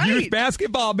it. Youth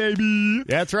basketball, baby.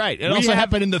 That's right. It We also have-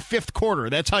 happened in the 5th quarter.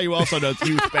 That's how you also know it's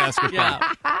youth basketball.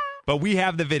 But we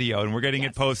have the video, and we're getting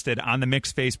it posted on the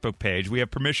Mix Facebook page. We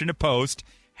have permission to post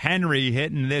Henry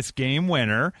hitting this game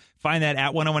winner. Find that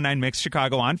at 1019 Mix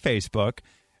Chicago on Facebook.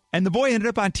 And the boy ended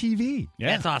up on TV. Yeah.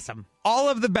 That's awesome. All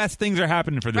of the best things are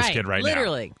happening for this Right, kid right now.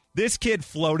 literally. This kid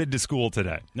floated to school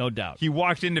today. No doubt. He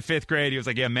walked into 5th grade. He was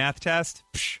like, yeah, math test?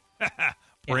 Psh,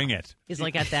 bring it. He's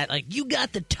like at that, like, you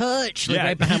got the touch, like Yeah,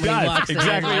 right behind he when he does. walks in.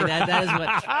 Exactly Like, right. that is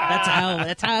what.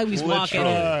 That's how he's walking.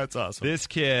 That's awesome. This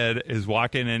kid is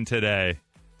walking in today.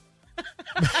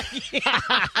 What's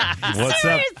up?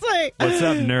 Seriously. What's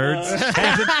up,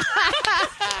 nerds?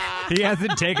 He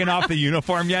hasn't taken off the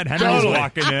uniform yet. Henry's Totally.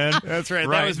 walking in. That's right. That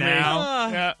Right was me. now.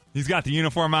 Yeah. He's got the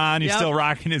uniform on. He's Yep. still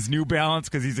rocking his New Balance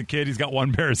because he's a kid. He's got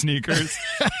one pair of sneakers.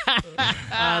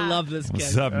 I love this kid.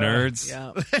 What's up, nerds?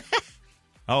 Yeah.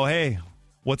 Oh, hey.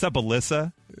 What's up,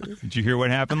 Alyssa? Did you hear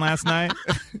what happened last night?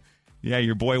 Yeah,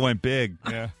 your boy went big.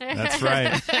 Yeah, that's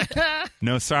right.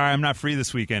 No, sorry, I'm not free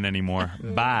this weekend anymore.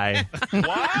 Bye.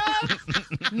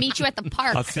 Meet you at the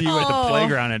park. I'll see you at the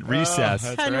playground at recess.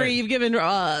 Henry, you've given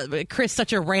Chris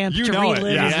such a ramp You to know it,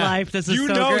 relive yeah. his life. This is You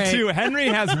so know, great. too, Henry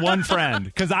has one friend,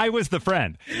 because I was the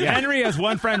friend. Henry has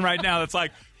one friend right now that's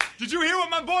like, did you hear what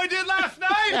my boy did last night?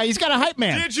 Yeah, he's got a hype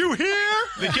man. Did you hear?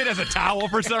 The kid has a towel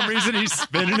for some reason. He's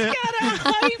spinning it.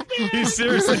 He's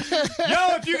seriously.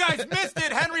 Yo, if you guys missed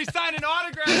it, Henry signing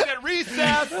autographs at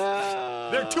recess.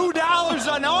 They're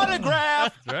 $2 an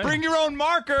autograph. Right. Bring your own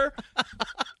marker.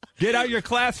 Get out your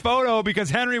class photo because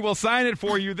Henry will sign it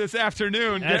for you this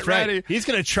afternoon. That's Get right. ready. He's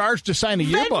going to charge to sign a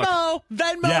yearbook.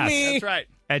 Venmo Yes. me. That's right.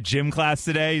 at gym class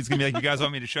today. He's going to be like, you guys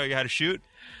want me to show you how to shoot?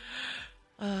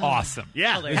 Awesome.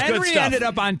 Yeah, it's good Henry stuff. ended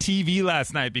up on TV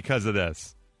last night because of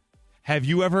this. Have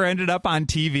you ever ended up on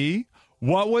TV?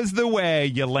 What was the way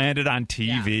you landed on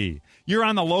TV? Yeah. You're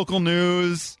on the local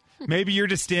news. Maybe you're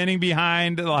just standing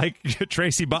behind like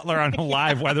Tracy Butler on a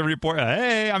live weather report.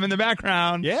 Hey, I'm in the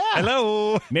background. Yeah.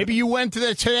 Hello. Maybe you went to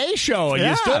the Today Show and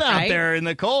you stood out there in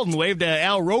the cold and waved at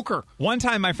Al Roker. One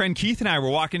time, my friend Keith and I were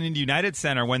walking into United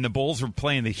Center when the Bulls were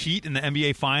playing the Heat in the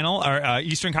NBA Final, or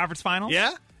Eastern Conference Finals.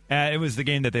 Yeah. It was the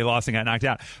game that they lost and got knocked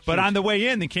out. But on the way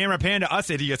in, the camera panned to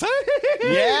us idiots.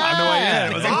 Yeah. On the way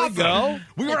in. It was There we awesome. go.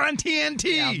 We were on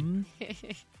TNT.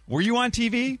 Were you on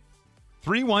TV?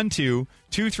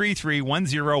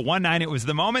 312-233-1019. It was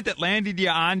the moment that landed you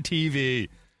on TV.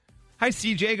 Hi,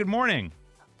 CJ. Good morning.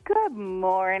 Good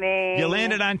morning. You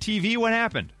landed on TV. What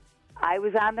happened? I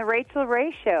was on the Rachel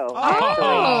Ray Show.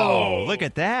 Oh, look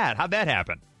at that. How'd that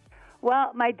happen?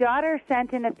 Well, my daughter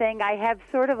sent in a thing. I have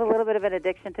sort of a little bit of an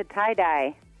addiction to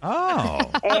tie-dye. Oh.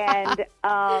 And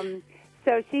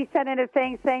so she sent in a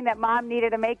thing saying that Mom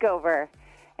needed a makeover.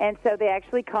 And so they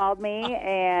actually called me,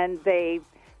 and they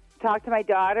talked to my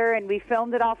daughter, and we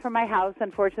filmed it all from my house.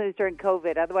 Unfortunately, it was during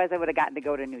COVID. Otherwise, I would have gotten to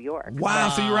go to New York. Wow.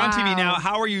 So you're on TV now.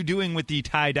 How are you doing with the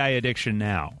tie-dye addiction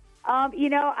now?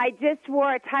 I just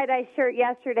wore a tie-dye shirt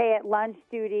yesterday at lunch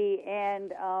duty,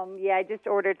 and, I just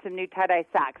ordered some new tie-dye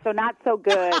socks. So not so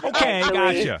good. Okay,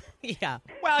 actually. gotcha. Yeah.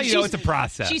 Well, it's a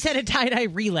process. She's had a tie-dye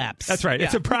relapse. That's right. Yeah.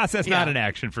 It's a process, not Yeah. an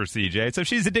action for CJ. So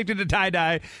she's addicted to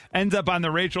tie-dye, ends up on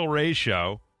the Rachel Ray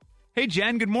Show. Hey,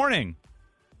 Jen, good morning.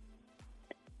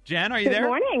 Jen, are you there? Good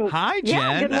morning. Hi, Jen.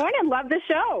 Yeah, good morning. Love the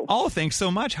show. Oh, thanks so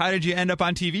much. How did you end up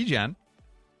on TV, Jen?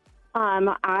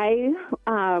 I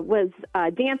was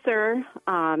a dancer in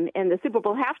the Super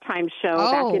Bowl halftime show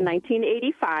back in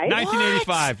 1985.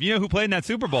 1985. You know who played in that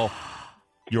Super Bowl?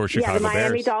 Your Chicago Yeah, the Miami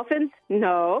Bears. Dolphins.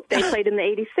 No, they played in the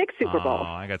 '86 Super Bowl. Oh,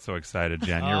 I got so excited,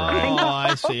 Jen. You're right. Oh,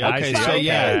 I see. I Okay, see. so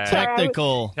Okay.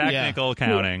 technical. Technical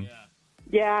counting.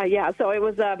 Yeah. So it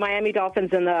was Miami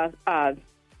Dolphins and the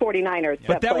 49ers.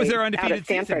 But that was played their out undefeated at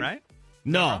Stanford. season, right?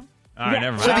 No. All right,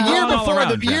 never mind. So the year All before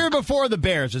around, the year before the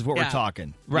Bears is what we're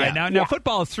talking. Right. Yeah. Now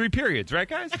football is 3 periods, right,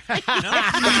 guys?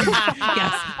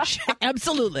 Yes,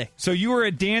 absolutely. So you were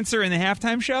a dancer in the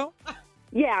halftime show?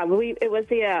 Yeah, it was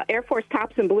the Air Force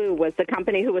Tops in Blue was the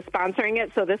company who was sponsoring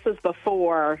it. So this was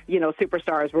before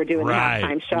superstars were doing Right. the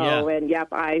halftime show. Yeah. And yep,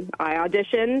 I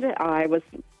auditioned. I was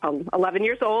 11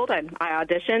 years old, and I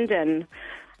auditioned and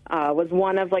was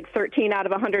one of like 13 out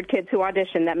of 100 kids who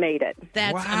auditioned that made it.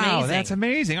 Wow, that's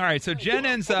amazing. All right, so Jen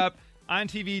ends up on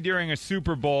TV during a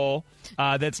Super Bowl.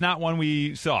 That's not one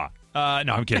we saw. No,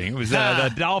 I'm kidding. It was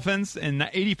the Dolphins in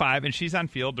 '85, and she's on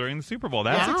field during the Super Bowl.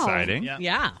 That's exciting.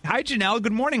 Yeah. Hi, Janelle.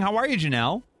 Good morning. How are you,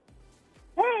 Janelle?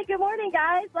 Hey, good morning,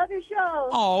 guys. Love your show.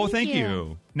 Oh, thank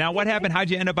you. Now, what happened? How'd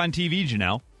you end up on TV,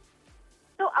 Janelle?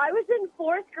 So I was in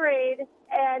 4th grade,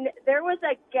 and there was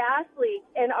a gas leak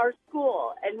in our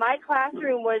school, and my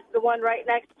classroom was the one right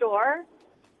next door.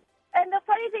 And the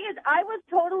funny thing is, I was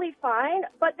totally fine,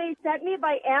 but they sent me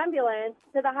by ambulance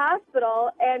to the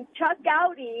hospital, and Chuck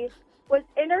Gowdy was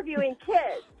interviewing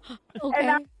kids. Okay.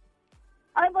 And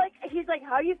I'm like, he's like,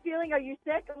 how are you feeling? Are you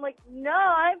sick? I'm like, no,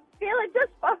 I'm feeling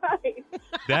just fine.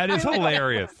 That is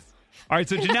hilarious. All right,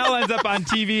 so Janelle ends up on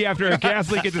TV after a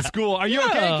gas leak at the school. Are you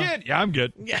okay, kid? Yeah, I'm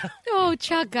good. Yeah. Oh,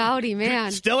 Chuck Gowdy,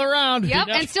 man. Still around. Yep,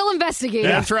 and still investigating.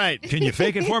 That's right. Can you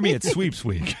fake it for me? It's sweeps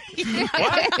week.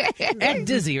 Act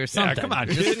dizzy or something. Yeah, come on.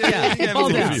 Just, Yeah,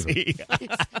 calm down. Hey,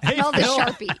 Smell the Phil.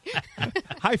 Sharpie.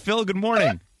 Hi, Phil. Good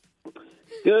morning.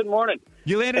 Good morning.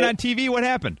 You landed on TV. What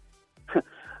happened?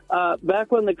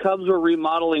 Back when the Cubs were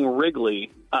remodeling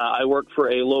Wrigley, I worked for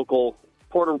a local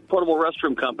portable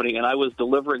restroom company, and I was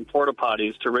delivering porta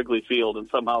potties to Wrigley Field, and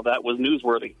somehow that was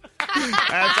newsworthy.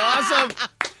 That's awesome.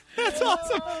 That's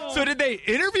awesome. So did they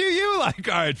interview you? Like,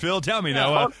 all right, Phil, tell me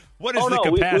now. What is the no,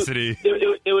 capacity?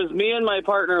 It was me and my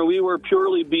partner. We were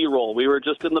purely B-roll. We were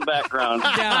just in the background.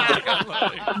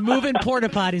 Moving porta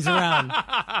potties around.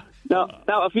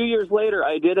 Now, a few years later,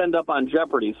 I did end up on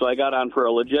Jeopardy, so I got on for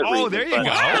a legit reason. Oh, there you but-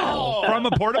 go. From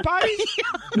a porta potty?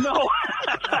 No.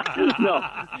 No.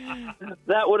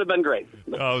 That would have been great.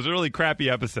 Oh, it was a really crappy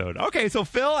episode. Okay, so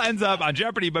Phil ends up on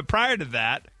Jeopardy, but prior to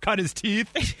that, cut his teeth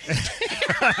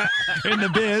in the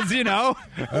biz, you know.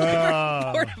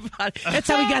 Porta potty. That's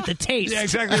how we got the taste. Yeah,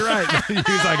 exactly right.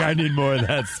 He's like, I need more of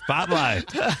that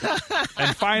spotlight.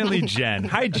 And finally, Jen.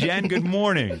 Hi, Jen. Good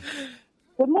morning.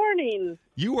 Good morning.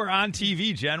 You were on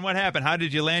TV, Jen. What happened? How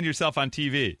did you land yourself on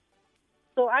TV?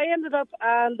 So I ended up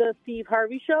on the Steve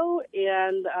Harvey show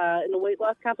and in the weight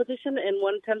loss competition and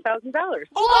won $10,000.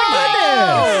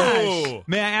 Oh,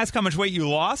 may I ask how much weight you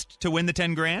lost to win the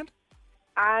 $10,000?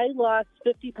 I lost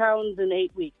 50 pounds in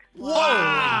 8 weeks.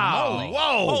 Wow!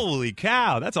 Whoa! Holy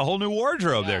cow! That's a whole new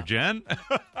wardrobe there, Jen.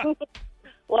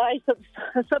 Well, I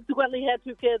subsequently had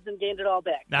 2 kids and gained it all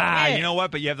back. You know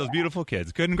what? But you have those beautiful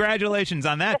kids. Congratulations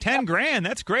on that. $10,000.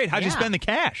 That's great. How'd you spend the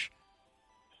cash?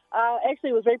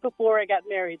 Actually, it was right before I got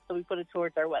married, so we put it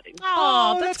towards our wedding.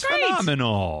 Oh, that's great.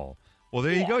 Phenomenal. Well,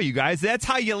 there you go, you guys. That's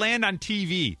how you land on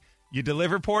TV. You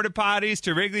deliver porta potties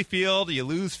to Wrigley Field. You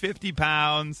lose 50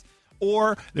 pounds.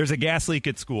 Or there's a gas leak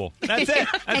at school. That's it.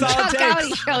 That's all Chuck it takes.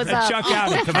 Goudie shows up. Chuck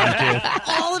Goudie. Come on, kid.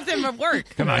 All of them at work.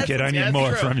 Come on, kid. I need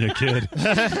more from you, kid.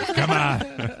 Come on.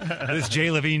 This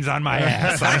Jay Levine's on my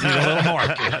ass. I need a little more,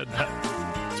 kid.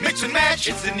 Mix and match,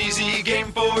 it's an easy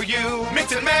game for you.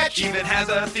 Mix and match even has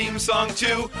a theme song too.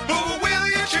 Who will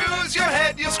you choose? Your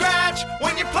head you'll scratch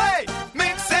when you play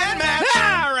Mix and Match.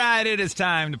 All right, it is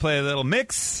time to play a little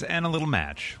mix and a little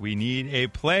match. We need a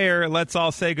player. Let's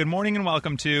all say good morning and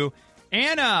welcome to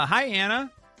Anna. Hi,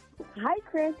 Anna. Hi,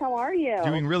 Chris. How are you?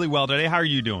 Doing really well today. How are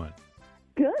you doing?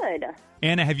 Good.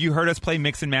 Anna, have you heard us play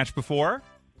Mix and Match before?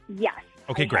 Yes.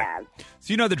 Okay, I great. have.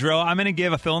 So you know the drill. I'm going to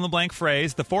give a fill-in-the-blank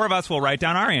phrase. The 4 of us will write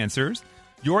down our answers.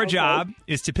 Your job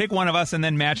is to pick one of us and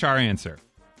then match our answer.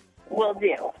 Will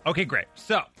do. Okay, great.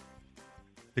 So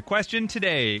the question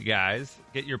today, guys,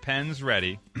 get your pens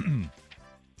ready.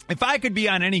 If I could be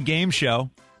on any game show,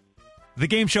 the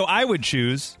game show I would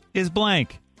choose is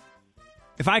blank.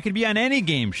 If I could be on any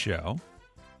game show,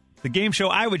 the game show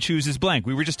I would choose is blank.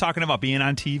 We were just talking about being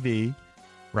on TV,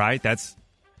 right? That's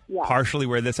partially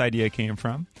where this idea came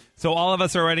from. So all of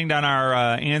us are writing down our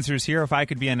answers here. If I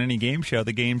could be on any game show,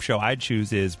 the game show I'd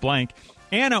choose is blank.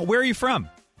 Anna, where are you from?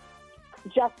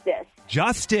 Justice.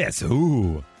 Justice.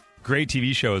 Ooh, great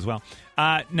TV show as well.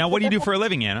 Now, what do you do for a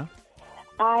living, Anna?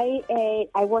 I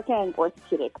work in an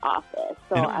orthopedic office,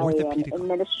 so I am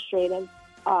administrative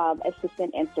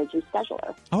assistant and surgery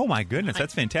scheduler. Oh, my goodness.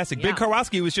 That's fantastic. Big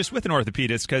Karwowski was just with an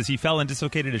orthopedist because he fell and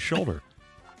dislocated his shoulder.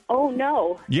 Oh,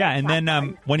 no. Yeah, and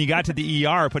then when he got to the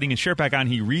ER, putting his shirt back on,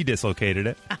 he re-dislocated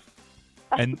it.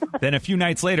 And then a few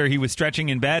nights later, he was stretching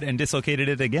in bed and dislocated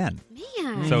it again.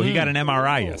 Man. So he got an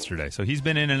MRI yesterday. So he's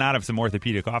been in and out of some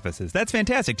orthopedic offices. That's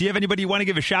fantastic. Do you have anybody you want to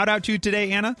give a shout-out to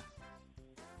today, Anna?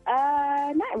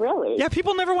 Not really. Yeah,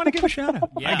 people never want to give a shout-out.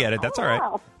 I get it. That's all right.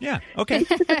 Wow. Yeah, okay.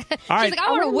 All right. She's like, I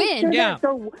want to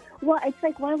win. Well, it's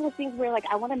like one of those things where, like,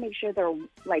 I want to make sure they're,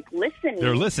 like, listening.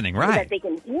 They're listening, so right. that they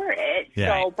can hear it.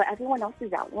 Yeah. So, but everyone else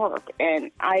is at work,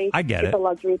 and I get get it. the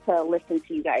luxury to listen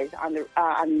to you guys on the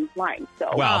online.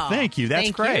 So, Well, thank you. That's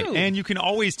Thank great. you. And you can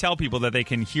always tell people that they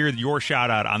can hear your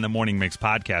shout-out on the Morning Mix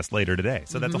podcast later today.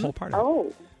 So that's a whole part of it.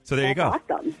 Oh. So there you go.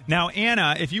 That's awesome. Now,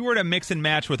 Anna, if you were to mix and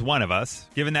match with one of us,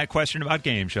 given that question about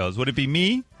game shows, would it be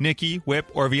me, Nikki, Whip,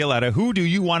 or Violetta? Who do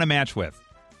you want to match with?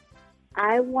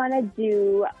 I want to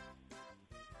do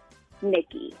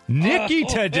Nikki. Nikki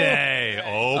today.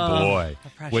 Oh, boy. the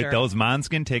pressure. With those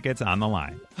Måneskin tickets on the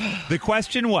line. The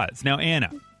question was, now, Anna,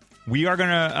 we are going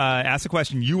to ask a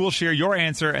question. You will share your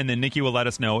answer, and then Nikki will let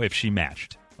us know if she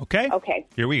matched. Okay? Okay.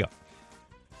 Here we go.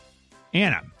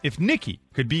 Anna, if Nikki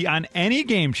could be on any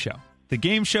game show, the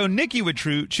game show Nikki would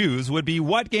choose would be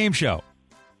what game show?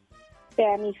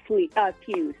 Family Feud.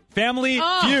 Family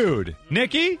Feud.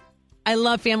 Nikki? I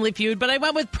love Family Feud, but I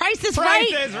went with Price is Price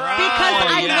Right is Right. because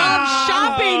I love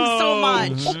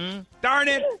shopping so much. Darn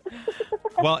it.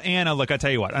 Well, Anna, look, I'll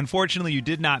tell you what. Unfortunately, you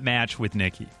did not match with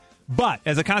Nikki. But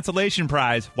as a consolation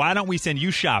prize, why don't we send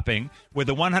you shopping with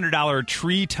a $100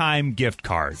 Tree Time gift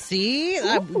card? See?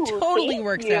 That totally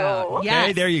works out. Okay,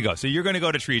 Yes. there you go. So you're going to go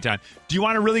to Tree Time. Do you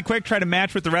want to really quick try to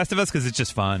match with the rest of us? Because it's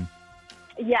just fun.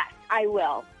 Yes, I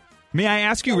will. May I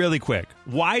ask you really quick,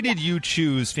 why did you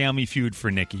choose Family Feud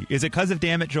for Nikki? Is it because of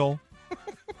Damn It, Joel?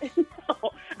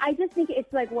 I just think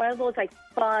it's like one of those like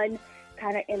fun,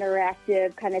 kind of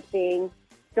interactive kind of things.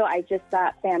 So I just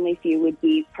thought Family Feud would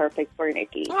be perfect for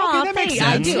Nikki. Oh, that makes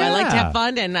I sense. do. I like to Yeah. have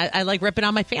fun, and I like ripping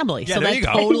on my family. Yeah, so there that you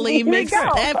go. totally There you makes go.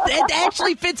 it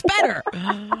actually fits better.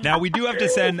 Now, we do have to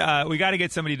send, we got to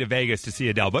get somebody to Vegas to see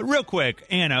Adele. But real quick,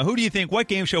 Anna, who do you think, what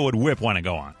game show would Whip want to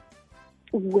go on?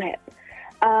 Whip.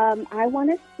 I want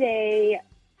to say,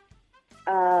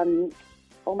 oh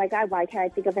my God, why can't I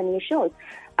think of any shows?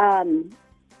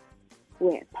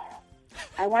 Whip.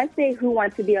 I want to say Who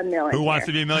Wants to Be a Millionaire. Who Wants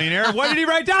to Be a Millionaire? What did he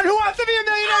write down? Who Wants to Be a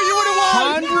Millionaire? You would have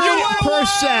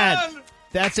won. 100%.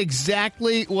 That's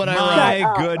exactly what I wrote.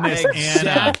 My goodness, Anna.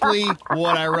 Exactly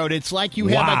what I wrote. It's like you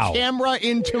have Wow. a camera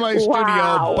into my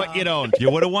studio, but you don't.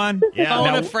 You would have won? Yeah. Phone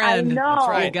Now, a friend. I know. That's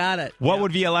right. You got it. what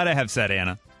would Violetta have said,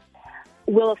 Anna?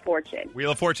 Wheel of Fortune.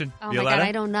 Wheel of Fortune. Oh my Violetta? God,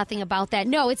 I know nothing about that.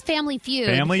 No, it's Family Feud.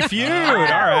 Family Feud. All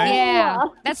right. Yeah,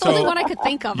 that's the So, only one I could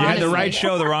think of. You had the honestly. right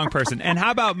show, the wrong person. And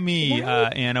how about me,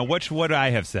 Anna? Which would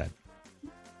I have said?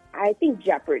 I think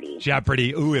Jeopardy.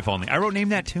 Jeopardy. Ooh, if only. I wrote Name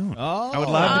That Tune. I would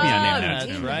love to be on Name That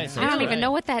Tune. Right. I don't even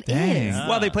know what that Dang. is.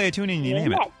 Well, they play a tune and you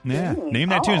name it. Yeah. Tune. Name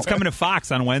That Tune. It's Oh. coming to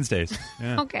Fox on Wednesdays.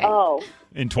 Yeah. Okay. Oh.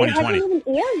 In It 2020. hasn't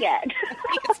even aired yet.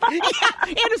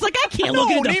 Anna's like, I can't No,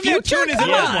 look into the Name future. That Tune is Come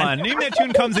another on. one. Name That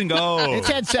Tune comes and goes. It's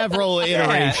had several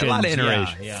iterations. a lot of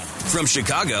iterations. Yeah. From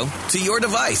Chicago to your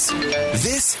device,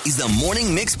 this is the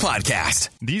Morning Mix Podcast.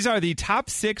 These are the top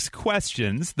 6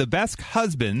 questions the best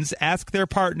husbands ask their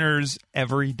partners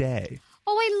every day.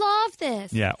 Oh, I love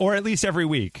this. Yeah, or at least every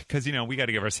week, because, we got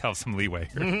to give ourselves some leeway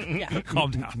here.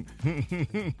 Calm down.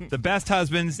 The best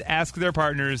husbands ask their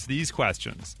partners these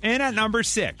questions. And at number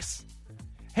 6,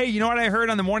 hey, you know what I heard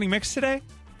on the Morning Mix today?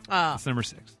 That's number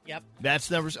 6. Yep.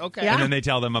 That's numbers. Okay. And then they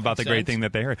tell them about the great sense. thing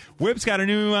that they heard. Whip's got a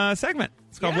new segment.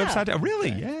 It's called Whip's Hot Take. Really?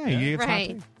 Yeah. You get Right. hot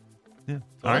take. Yeah. All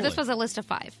Well, right. this was a list of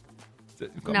 5.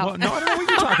 Well, No. I don't know what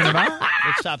you're talking about.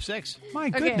 It's top 6. My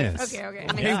Okay, goodness. okay.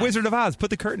 Hey, Wizard of Oz,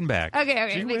 put the curtain back.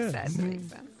 Okay. Gee Makes whiz. sense. Makes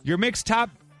sense. Your mixed top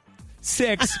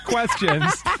 6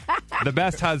 questions the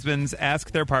best husbands ask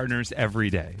their partners every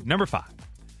day. Number 5.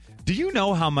 Do you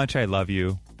know how much I love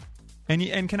you?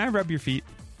 And can I rub your feet?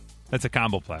 That's a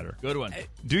combo platter. Good one.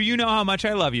 Do you know how much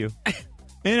I love you?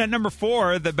 And at number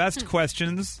 4, the best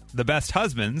questions the best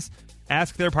husbands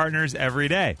ask their partners every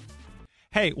day.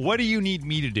 Hey, what do you need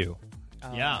me to do?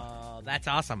 Yeah. Oh, that's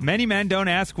awesome. Many men don't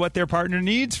ask what their partner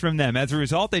needs from them. As a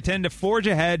result, they tend to forge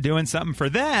ahead doing something for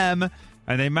them,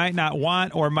 and they might not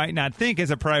want or might not think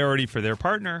is a priority for their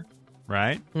partner,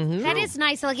 right? That is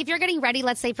nice. So, like, if you're getting ready,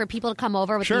 let's say, for people to come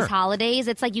over with Sure. these holidays,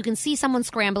 it's like you can see someone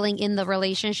scrambling in the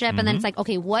relationship, and then it's like,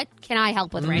 okay, what can I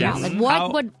help with right Yes. now? Like, what How-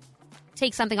 would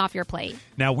take something off your plate?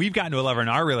 Now, we've gotten to a level in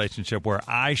our relationship where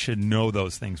I should know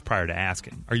those things prior to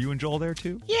asking. Are you and Joel there,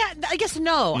 too? Yeah, I guess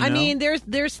no. You I know? mean,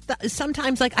 there's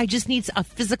sometimes like I just need a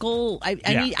physical.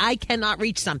 I cannot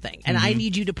reach something, and I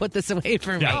need you to put this away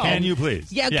for me. Yeah, can you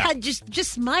please? Yeah, Yeah. God,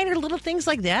 just minor little things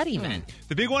like that. Even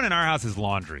The big one in our house is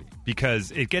laundry because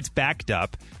it gets backed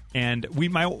up. And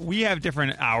we have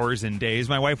different hours and days.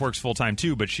 My wife works full time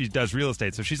too, but she does real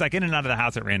estate, so she's like in and out of the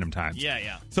house at random times. Yeah,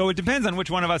 yeah. So it depends on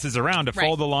which one of us is around to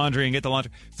fold the laundry and get the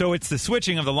laundry. So it's the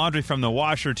switching of the laundry from the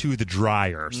washer to the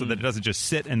dryer, so that it doesn't just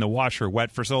sit in the washer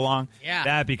wet for so long. Yeah.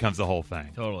 That becomes the whole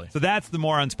thing. Totally. So that's the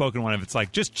more unspoken one. If it's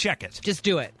like, just check it, just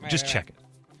do it. just check it.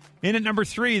 In at number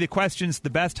 3, the questions the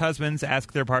best husbands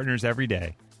ask their partners every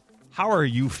day: how are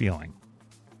you feeling?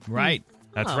 Right.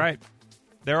 That's Oh. right.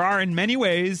 There are, in many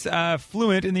ways,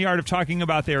 fluent in the art of talking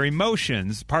about their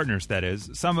emotions, partners, that is.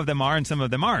 Some of them are and some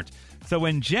of them aren't. So,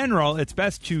 in general, it's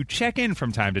best to check in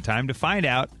from time to time to find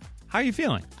out how you're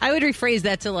feeling. I would rephrase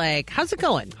that to like, how's it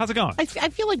going? How's it going? I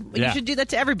feel like Yeah. you should do that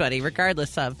to everybody,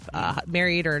 regardless of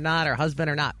married or not, or husband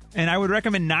or not. And I would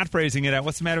recommend not phrasing it at,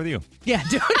 what's the matter with you? Yeah,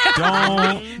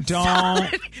 Don't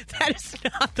that is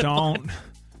not the one.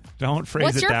 Don't phrase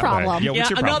What's it your that problem? way. Yeah, what's Yeah,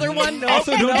 your problem? another one? No,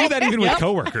 Also, don't no. do that even with Yep.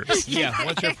 coworkers. Yeah.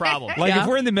 What's your problem? Like, Yeah. if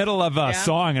we're in the middle of a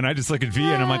song and I just look at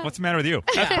Via and I'm like, what's the matter with you?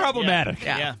 That's problematic.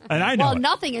 Yeah. And I know Well, it.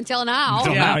 nothing until now.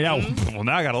 So now, well,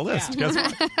 now I got a list. Guess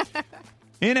what?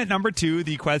 In at number 2,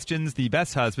 the questions the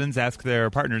best husbands ask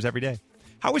their partners every day.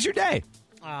 How was your day?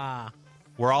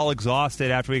 We're all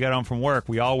exhausted after we got home from work.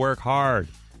 We all work hard.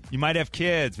 You might have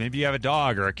kids. Maybe you have a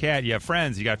dog or a cat. You have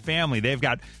friends. You got family. They've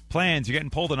got plans. You're getting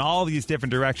pulled in all these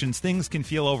different directions. Things can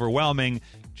feel overwhelming.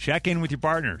 Check in with your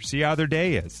partner. See how their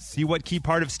day is. See what key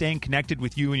part of staying connected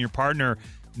with you and your partner,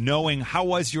 knowing how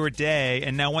was your day.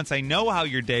 And now once I know how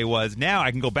your day was, now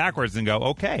I can go backwards and go,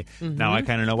 okay, now I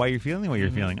kind of know why you're feeling what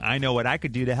you're feeling. I know what I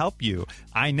could do to help you.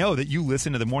 I know that you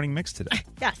listen to the Morning Mix today.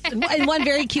 Yes. And one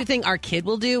very cute thing our kid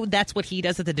will do, that's what he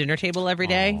does at the dinner table every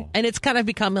day. And it's kind of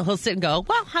become, he'll sit and go,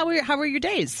 well, how are your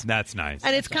days? That's nice.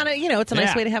 And it's kind of, it's a nice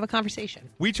Yeah. way to have a conversation.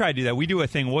 We try to do that. We do a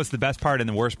thing. What's the best part and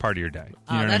the worst part of your day? You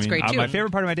Oh, know what that's I mean? great, too. My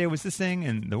favorite part of my day was this thing,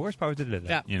 and the worst part was that.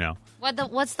 Yeah. You know.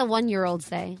 What's the 1-year-old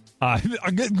say? No.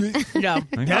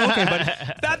 Okay, but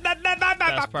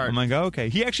Best part. I'm like, okay.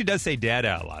 He actually does say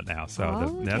 "dada" a lot now,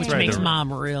 so that's Which right. makes The-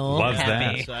 mom real loves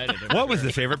happy. Excited. What was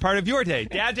the favorite part of your day?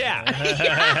 Dada.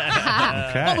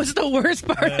 Okay. What was the worst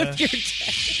part of your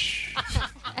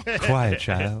day? Quiet,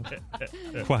 child.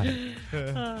 Quiet.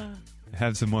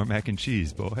 Have some more mac and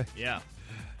cheese, boy. Yeah.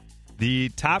 The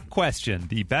top question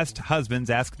the best husbands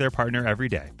ask their partner every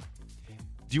day: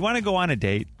 Do you want to go on a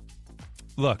date?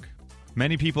 Look,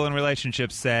 many people in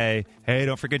relationships say, hey,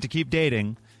 don't forget to keep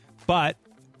dating, but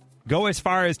go as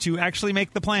far as to actually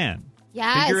make the plan.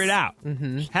 Yes. Figure it out.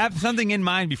 Have something in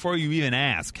mind before you even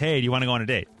ask, hey, do you want to go on a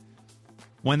date?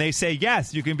 When they say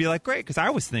yes, you can be like, great, because I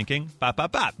was thinking, bop,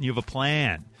 bop, bop. You have a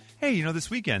plan. Hey, this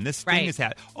weekend, this thing is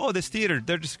happening. Oh, this theater,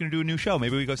 they're just going to do a new show.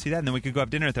 Maybe we go see that, and then we could go have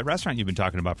dinner at that restaurant you've been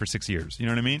talking about for 6 years. You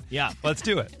know what I mean? Yeah. Let's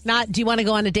do it. Not, do you want to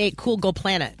go on a date? Cool, go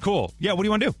plan it. Cool. Yeah, what do you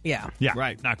want to do? Yeah. Yeah.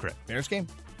 Right. Not great. Bears game?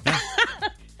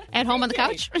 At home on the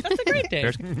couch? That's a great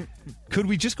day. Could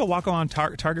we just go walk around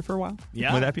Target for a while?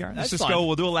 Yeah. Would that be all right? That's Let's just fun. go.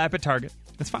 We'll do a lap at Target.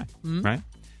 That's fine. Right?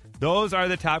 Those are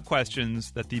the top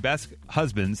questions that the best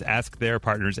husbands ask their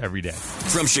partners every day.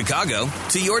 From Chicago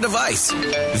to your device,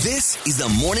 this is the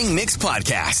Morning Mix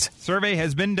Podcast. Survey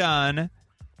has been done.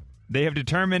 They have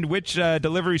determined which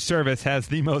delivery service has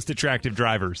the most attractive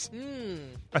drivers.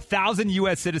 1,000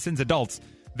 U.S. citizens, adults,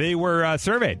 they were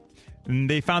surveyed. And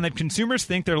they found that consumers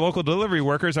think their local delivery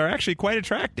workers are actually quite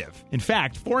attractive. In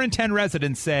fact, 4 in 10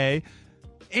 residents say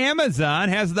Amazon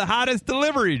has the hottest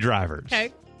delivery drivers.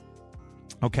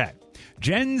 Okay.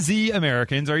 Gen Z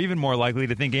Americans are even more likely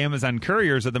to think Amazon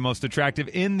couriers are the most attractive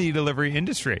in the delivery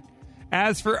industry.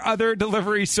 As for other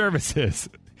delivery services,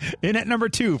 in at number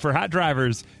 2 for hot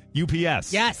drivers,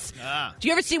 UPS. Yes. Do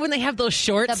you ever see when they have those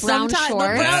shorts? The brown sometimes?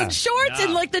 shorts? The brown Yeah. shorts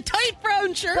and like the tight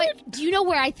brown shirt. But do you know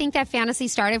where I think that fantasy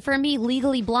started for me?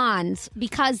 Legally Blonde.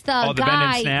 Because the Oh, the guy. bend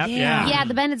and snap? Yeah. Yeah,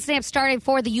 the bend and snap started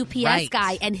for the UPS Right.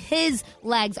 guy, and his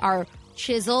legs are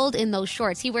chiseled in those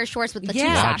shorts. He wears shorts with the two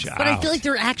Yeah, socks. but I feel like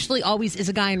there actually always is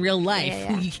a guy in real life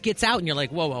Yeah. who gets out and you're like,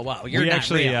 whoa, whoa, whoa, you're We not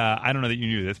actually, real. I don't know that you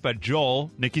knew this, but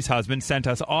Joel, Nikki's husband, sent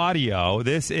us audio.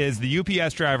 This is the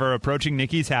UPS driver approaching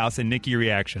Nikki's house and Nikki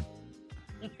reaction.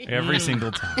 Every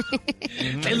single time.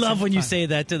 They love when you say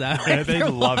that to them. Yeah, they They're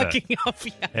love it. walking up,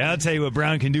 yeah. Hey, I'll tell you what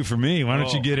Brown can do for me. Why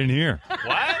don't you get in here?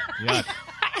 What? Yeah.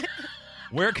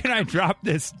 Where can I drop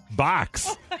this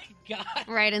box?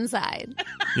 Right inside.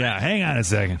 Yeah, hang on a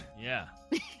second. Yeah.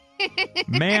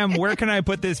 Ma'am, where can I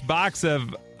put this box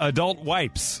of adult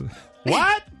wipes?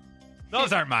 What?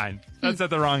 Those aren't mine. That's at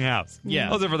the wrong house. Yeah.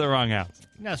 Those are for the wrong house.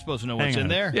 You're not supposed to know Hang what's in on.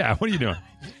 there. Yeah, what are you doing?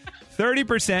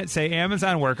 30% say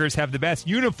Amazon workers have the best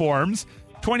uniforms.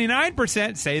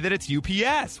 29% say that it's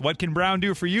UPS. What can Brown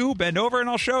do for you? Bend over and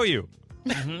I'll show you.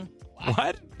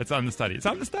 What? It's on the study. It's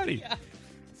on the study.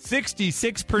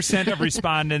 66% of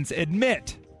respondents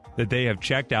admit that they have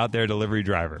checked out their delivery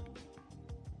driver.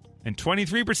 And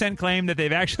 23% claim that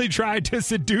they've actually tried to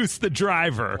seduce the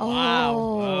driver. Oh.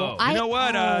 Wow. You know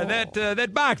what?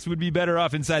 That box would be better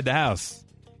off inside the house.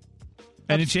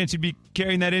 Any chance you'd be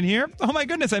carrying that in here? Oh, my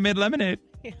goodness, I made lemonade.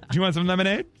 Do you want some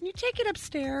lemonade? Can you take it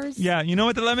upstairs? Yeah, you know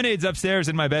what? The lemonade's upstairs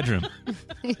in my bedroom.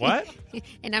 What?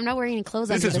 And I'm not wearing any clothes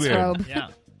This under is this weird. robe.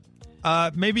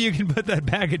 Yeah. Maybe you can put that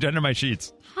package under my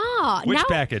sheets. Huh. Which now,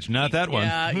 package? Not that one.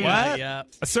 Yeah, What? yeah, yeah.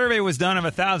 A survey was done of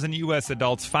 1,000 U.S.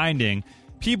 adults finding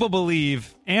people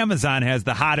believe Amazon has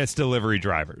the hottest delivery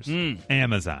drivers.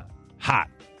 Amazon. Hot.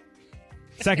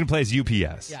 Second place,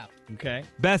 UPS. Yeah. Okay.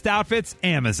 Best outfits,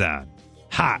 Amazon.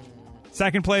 Hot.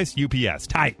 Second place, UPS.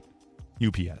 Tight.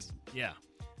 UPS. Yeah.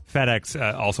 FedEx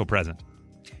also present.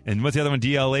 And what's the other one?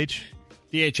 DLH?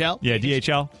 DHL? Yeah,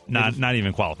 DHL. Not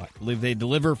even qualified. I believe they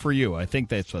deliver for you. I think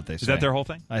that's what they say. Is that their whole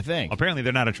thing? I think. Apparently,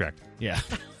 they're not attractive. Yeah.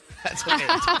 That's okay.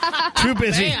 Too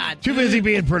busy. Man. Too busy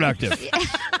being productive.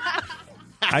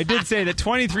 I did say that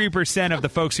 23% of the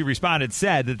folks who responded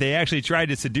said that they actually tried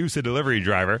to seduce a delivery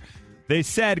driver. They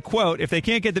said, quote, if they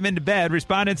can't get them into bed,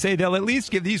 respondents say they'll at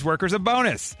least give these workers a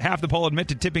bonus. Half the poll admit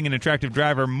to tipping an attractive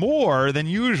driver more than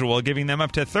usual, giving them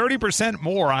up to 30%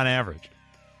 more on average.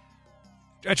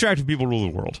 Attractive people rule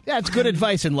the world. Yeah, it's good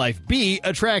advice in life. Be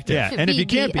attractive. Yeah, and if you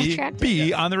can't Be be, attractive.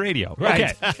 be on the radio.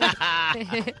 Right.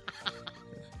 Okay.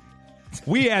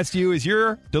 We asked you, is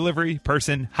your delivery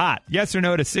person hot? Yes or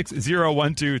no to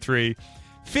 60123.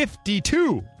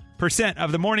 52%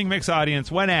 of the Morning Mix audience,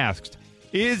 when asked,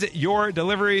 is your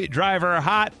delivery driver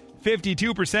hot?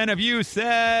 52% of you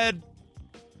said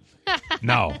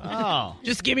no. Oh.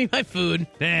 Just give me my food.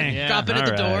 Dang. Yeah. Drop it at All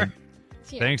the right. door.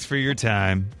 Thanks for your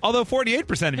time. Although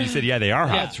 48% of you said, yeah, they are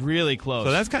hot. Yeah, it's really close.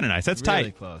 So that's kind of nice. That's really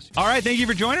tight. close. All right. Thank you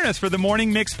for joining us for the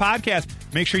Morning Mix podcast.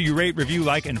 Make sure you rate, review,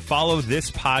 like, and follow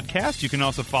this podcast. You can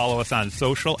also follow us on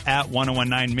social at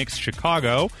 1019 Mix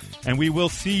Chicago. And we will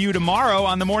see you tomorrow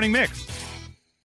on the Morning Mix.